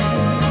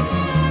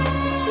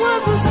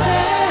 Was a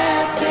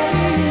sad day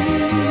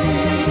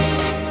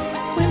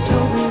when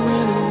Toby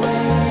went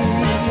away.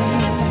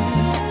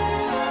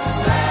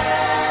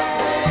 Sad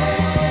day,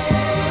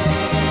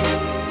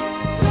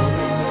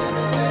 Toby went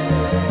away.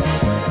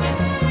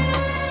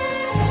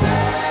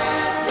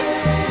 Sad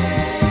day,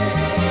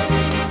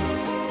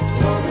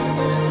 Toby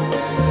went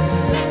away.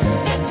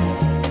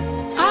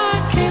 I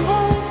came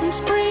home from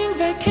spring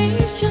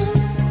vacation,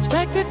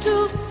 expected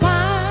to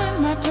find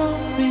my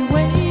Toby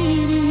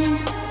waiting.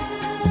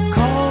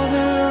 Called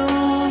her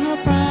on her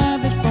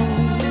private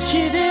phone.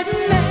 She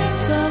didn't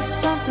answer,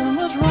 something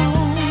was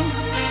wrong.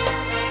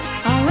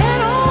 I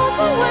ran all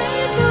the way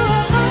to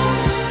her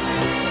house,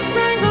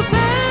 rang the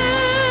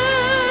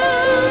bell.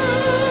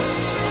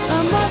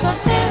 Her mother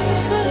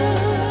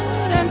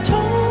answered and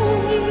told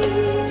me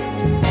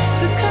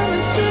to come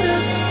and sit a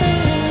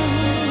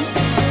spell.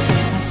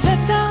 I sat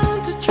down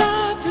to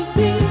try to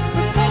be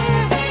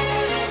prepared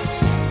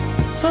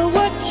for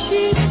what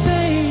she'd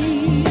say.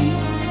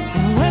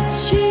 And what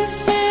she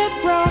said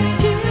brought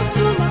tears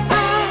to my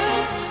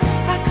eyes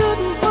I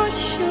couldn't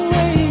push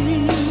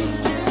away.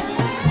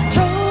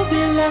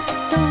 Toby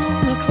left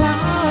on a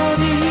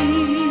cloudy,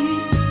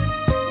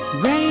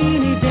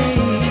 rainy day.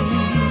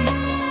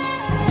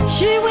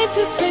 She went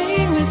to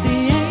sing with the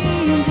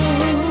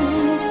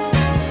angels.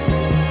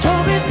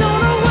 Toby's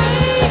gone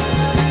away.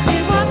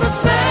 It was a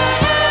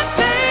sad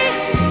day.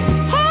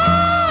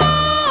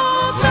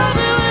 Oh,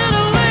 Toby went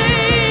away.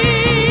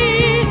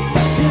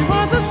 It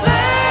was a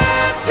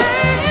sad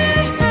day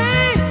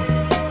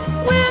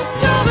when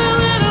Toby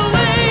went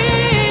away.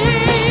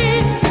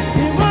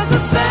 It was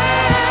a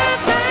sad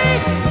day.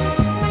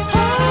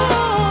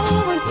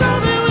 Oh, when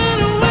Toby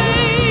went away.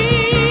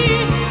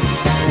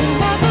 It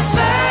was a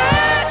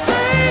sad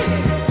day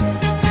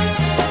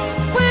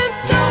when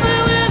Toby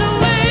went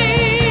away.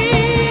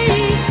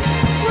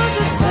 It was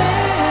a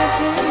sad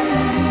day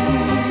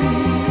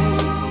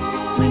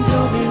when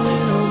Toby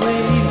went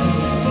away.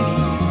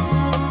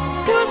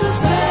 It was a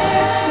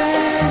sad,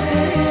 sad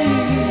day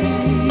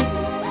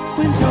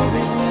when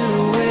Toby went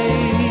away.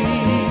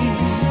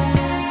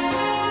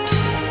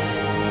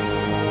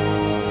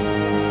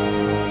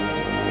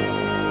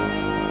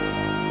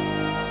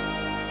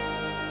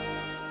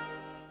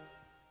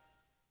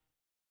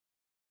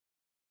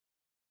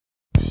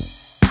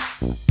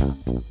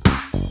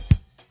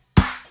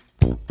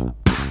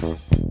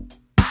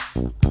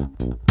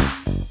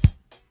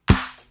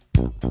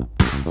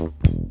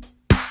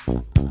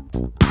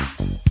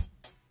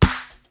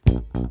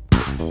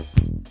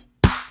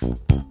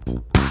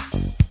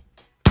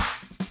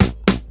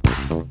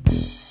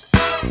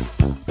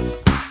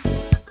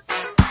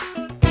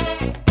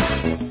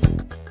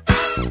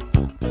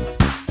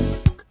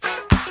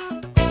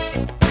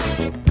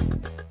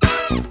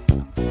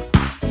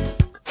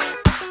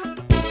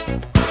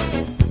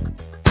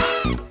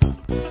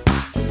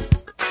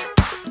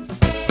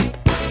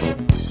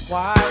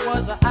 Why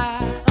was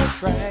I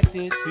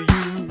attracted to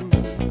you?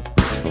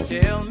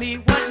 Tell me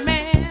what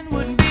man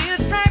wouldn't be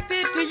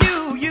attracted to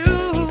you?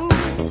 You,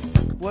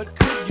 what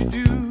could you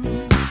do?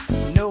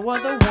 No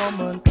other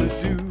woman could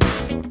do.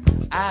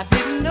 I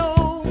didn't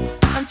know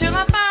until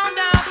I found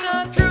out the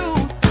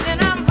truth.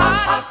 And I'm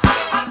hot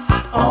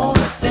on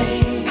the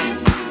thing.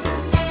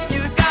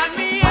 You got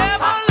me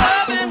ever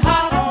loving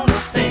hot on the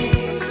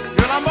thing.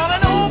 Girl, I'm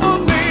rolling over,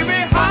 baby,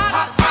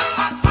 hot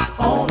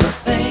on the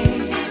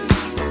thing.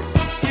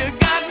 You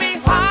got me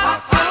hot,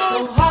 so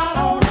hot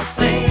on the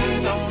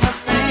thing, on the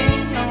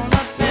thing, on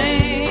the thing.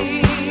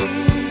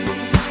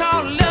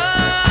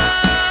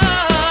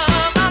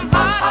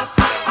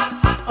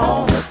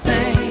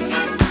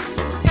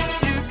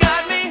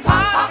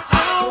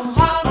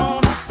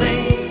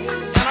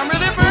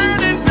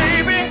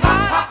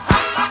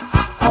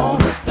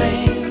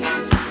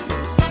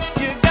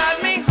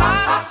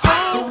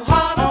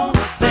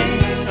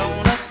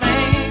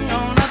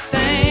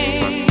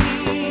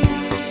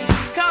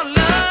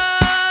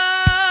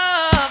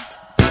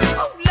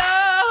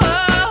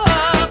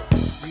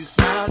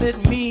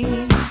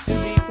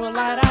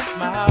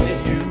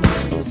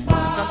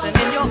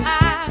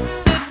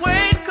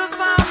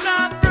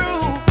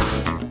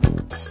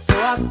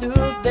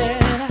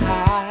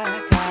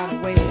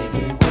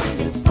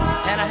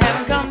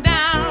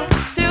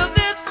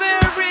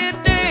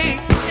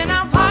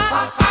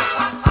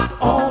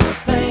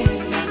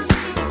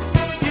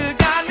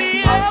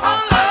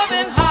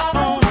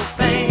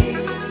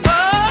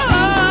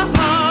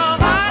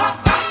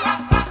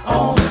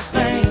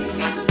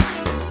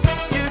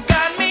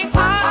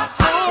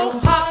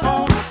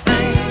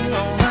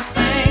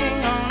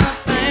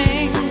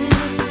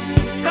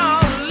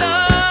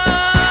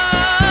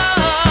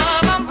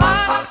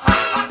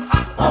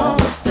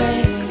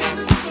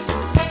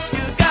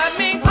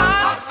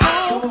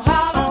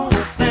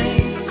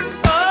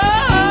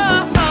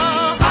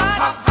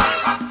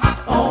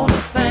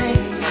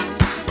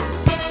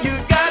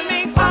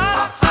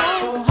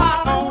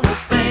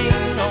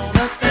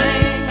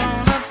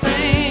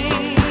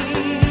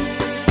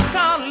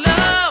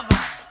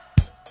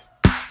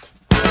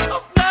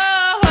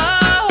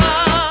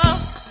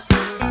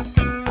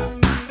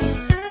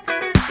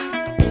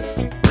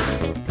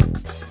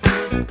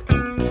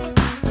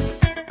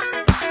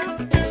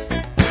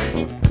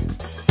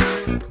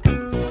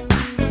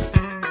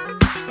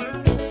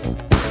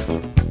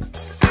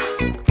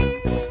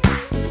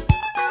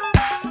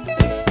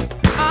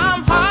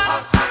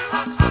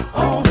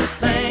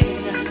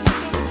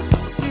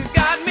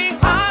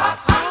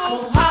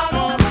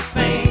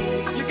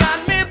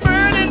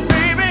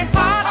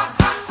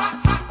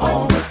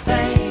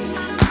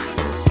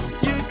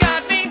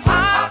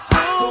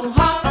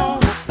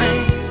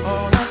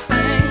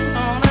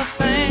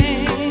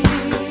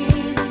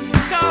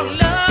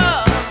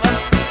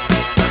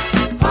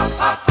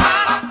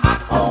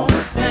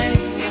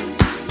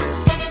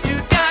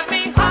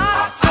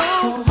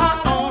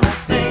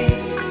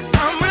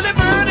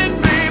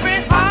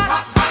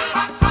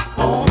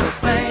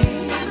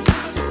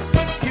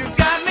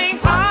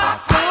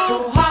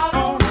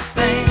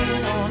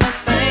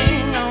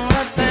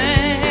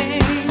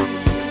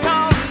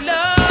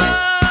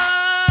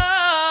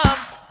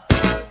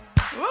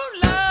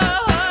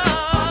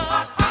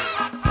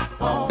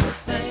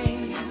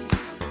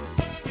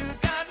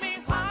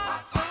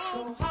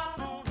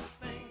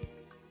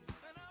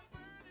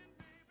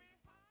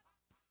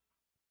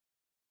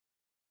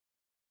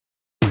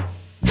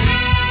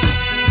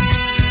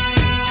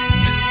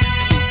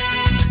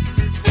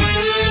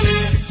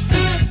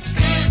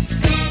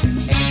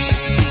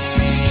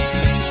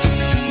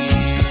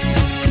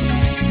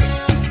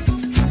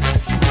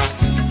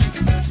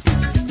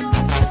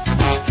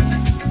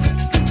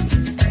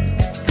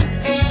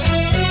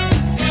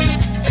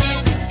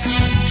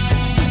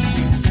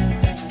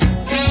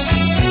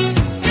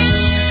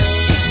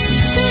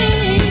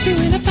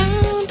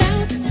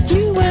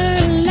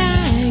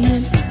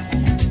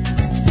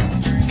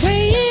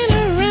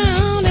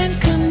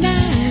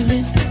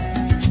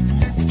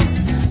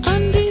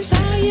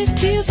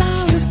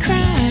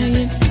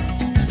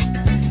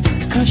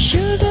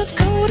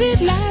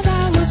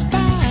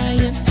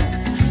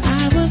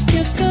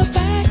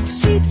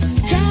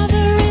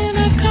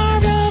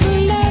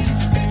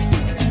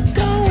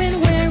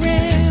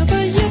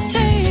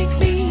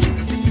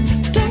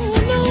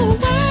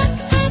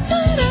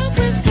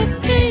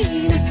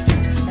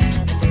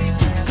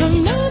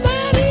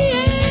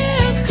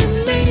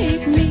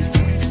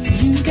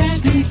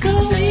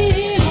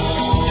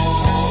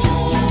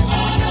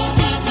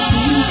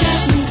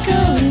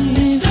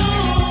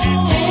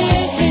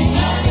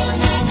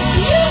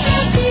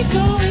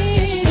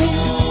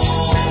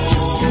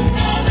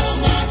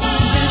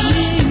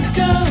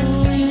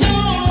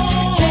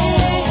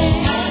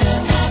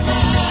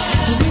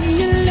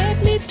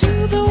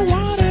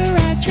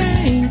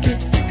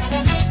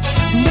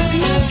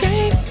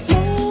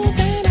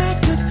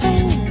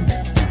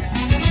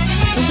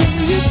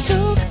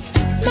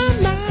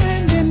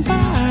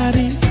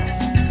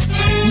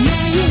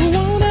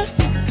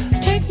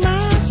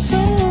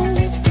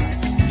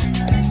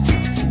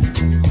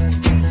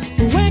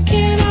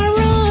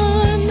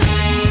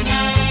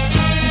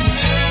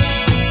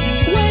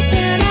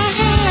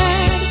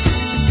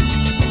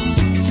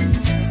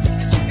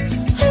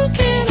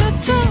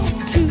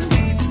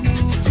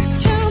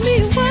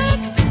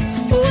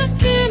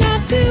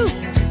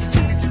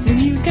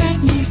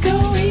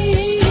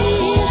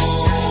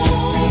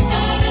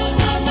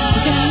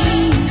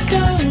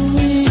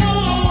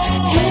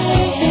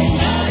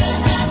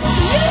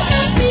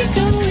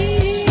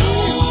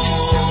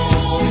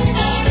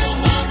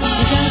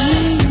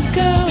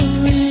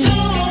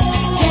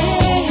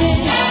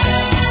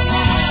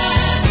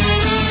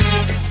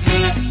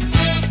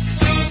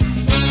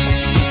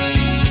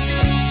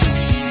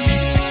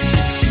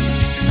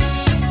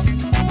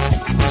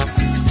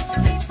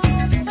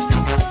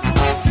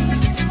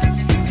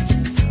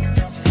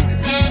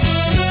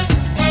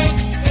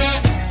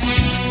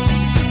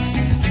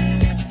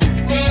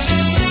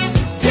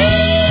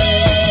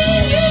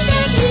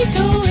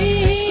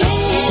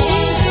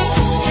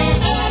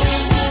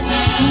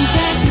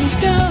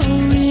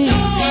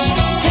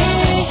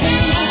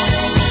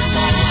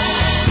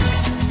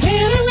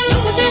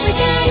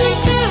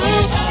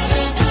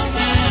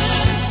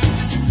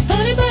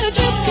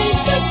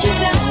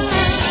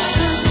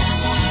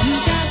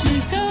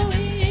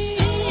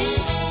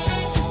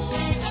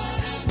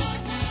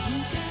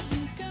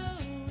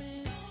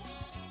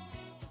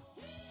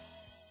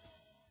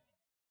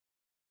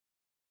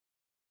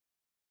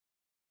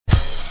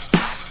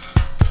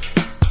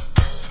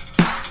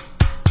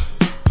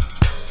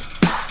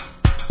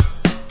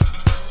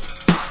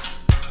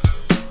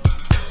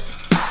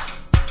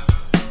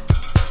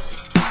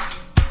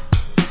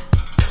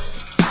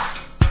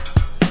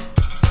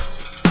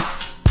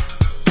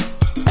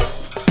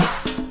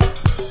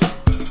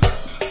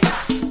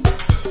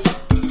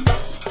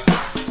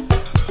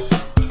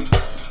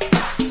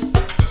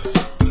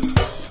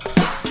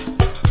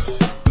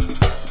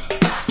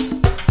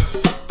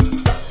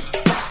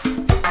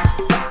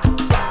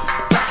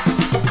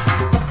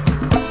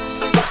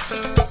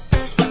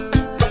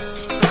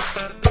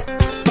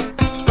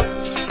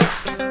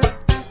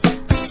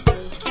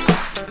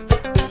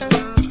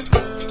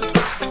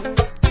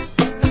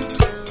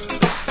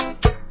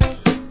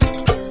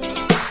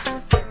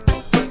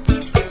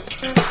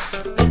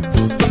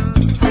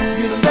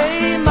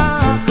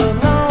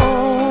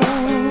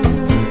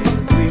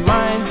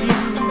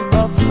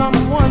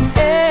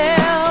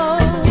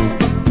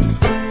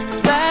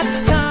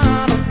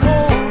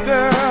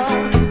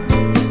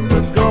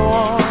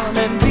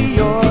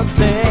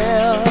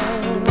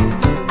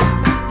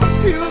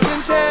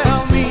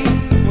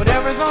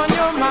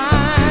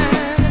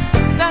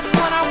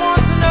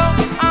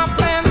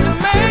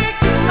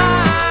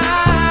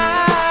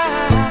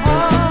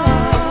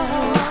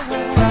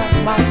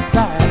 my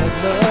side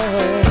of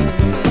love.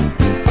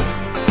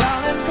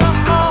 Darling, come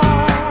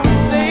on,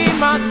 say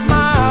my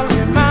smile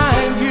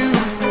reminds you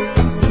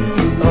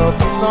of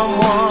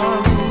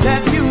someone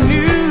that you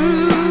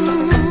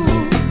knew.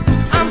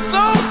 I'm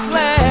so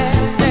glad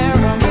there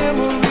are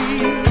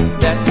memories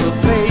that will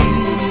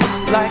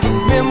fade like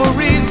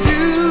memories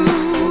do.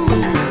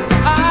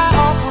 I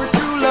offer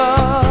true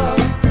love,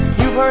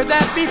 you've heard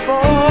that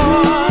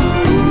before.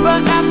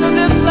 But after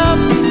this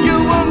love, you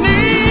will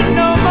need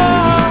no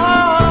more.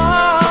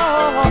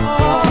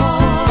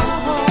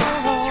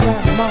 Try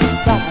my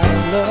side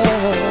of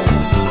love,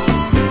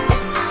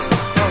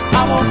 'cause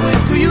I won't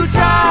wait till you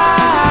try.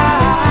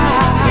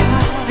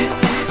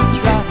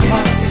 Try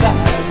my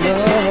side of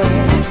love.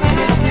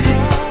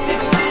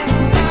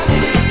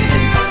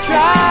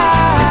 Try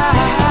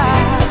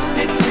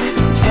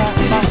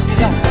my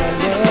side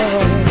of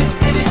love.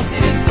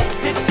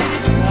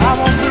 I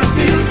won't wait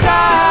till you try.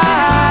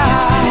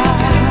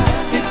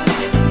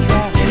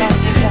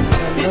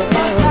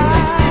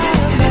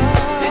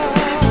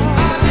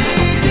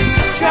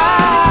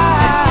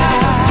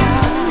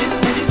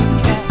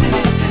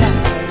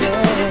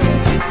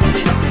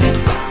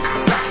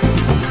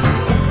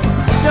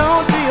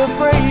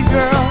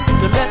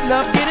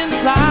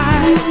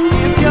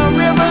 If your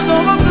river's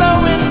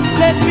overflowing,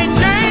 let me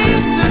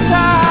change the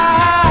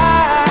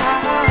tide.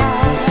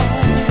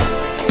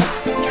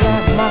 Try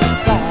my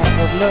side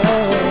of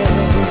love.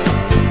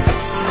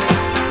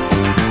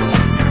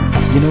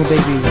 You know,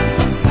 baby,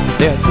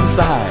 there are two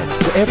sides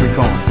to every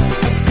coin,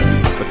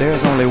 but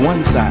there's only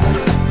one side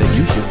that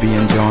you should be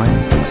enjoying.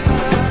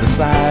 The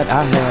side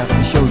I have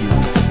to show you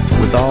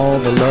with all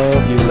the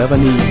love you'll ever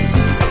need.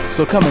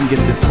 So come and get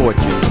this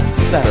fortune,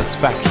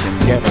 satisfaction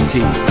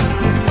guaranteed.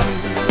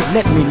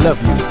 Let me love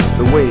you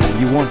the way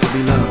you want to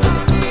be loved.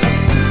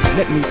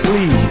 Let me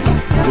please you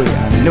the way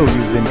I know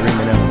you've been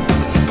dreaming of.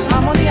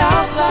 I'm on the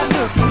outside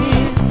looking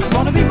in. I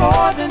wanna be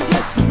more than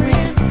just a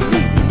friend.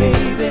 Leave me,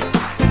 baby.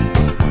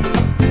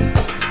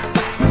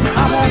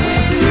 I want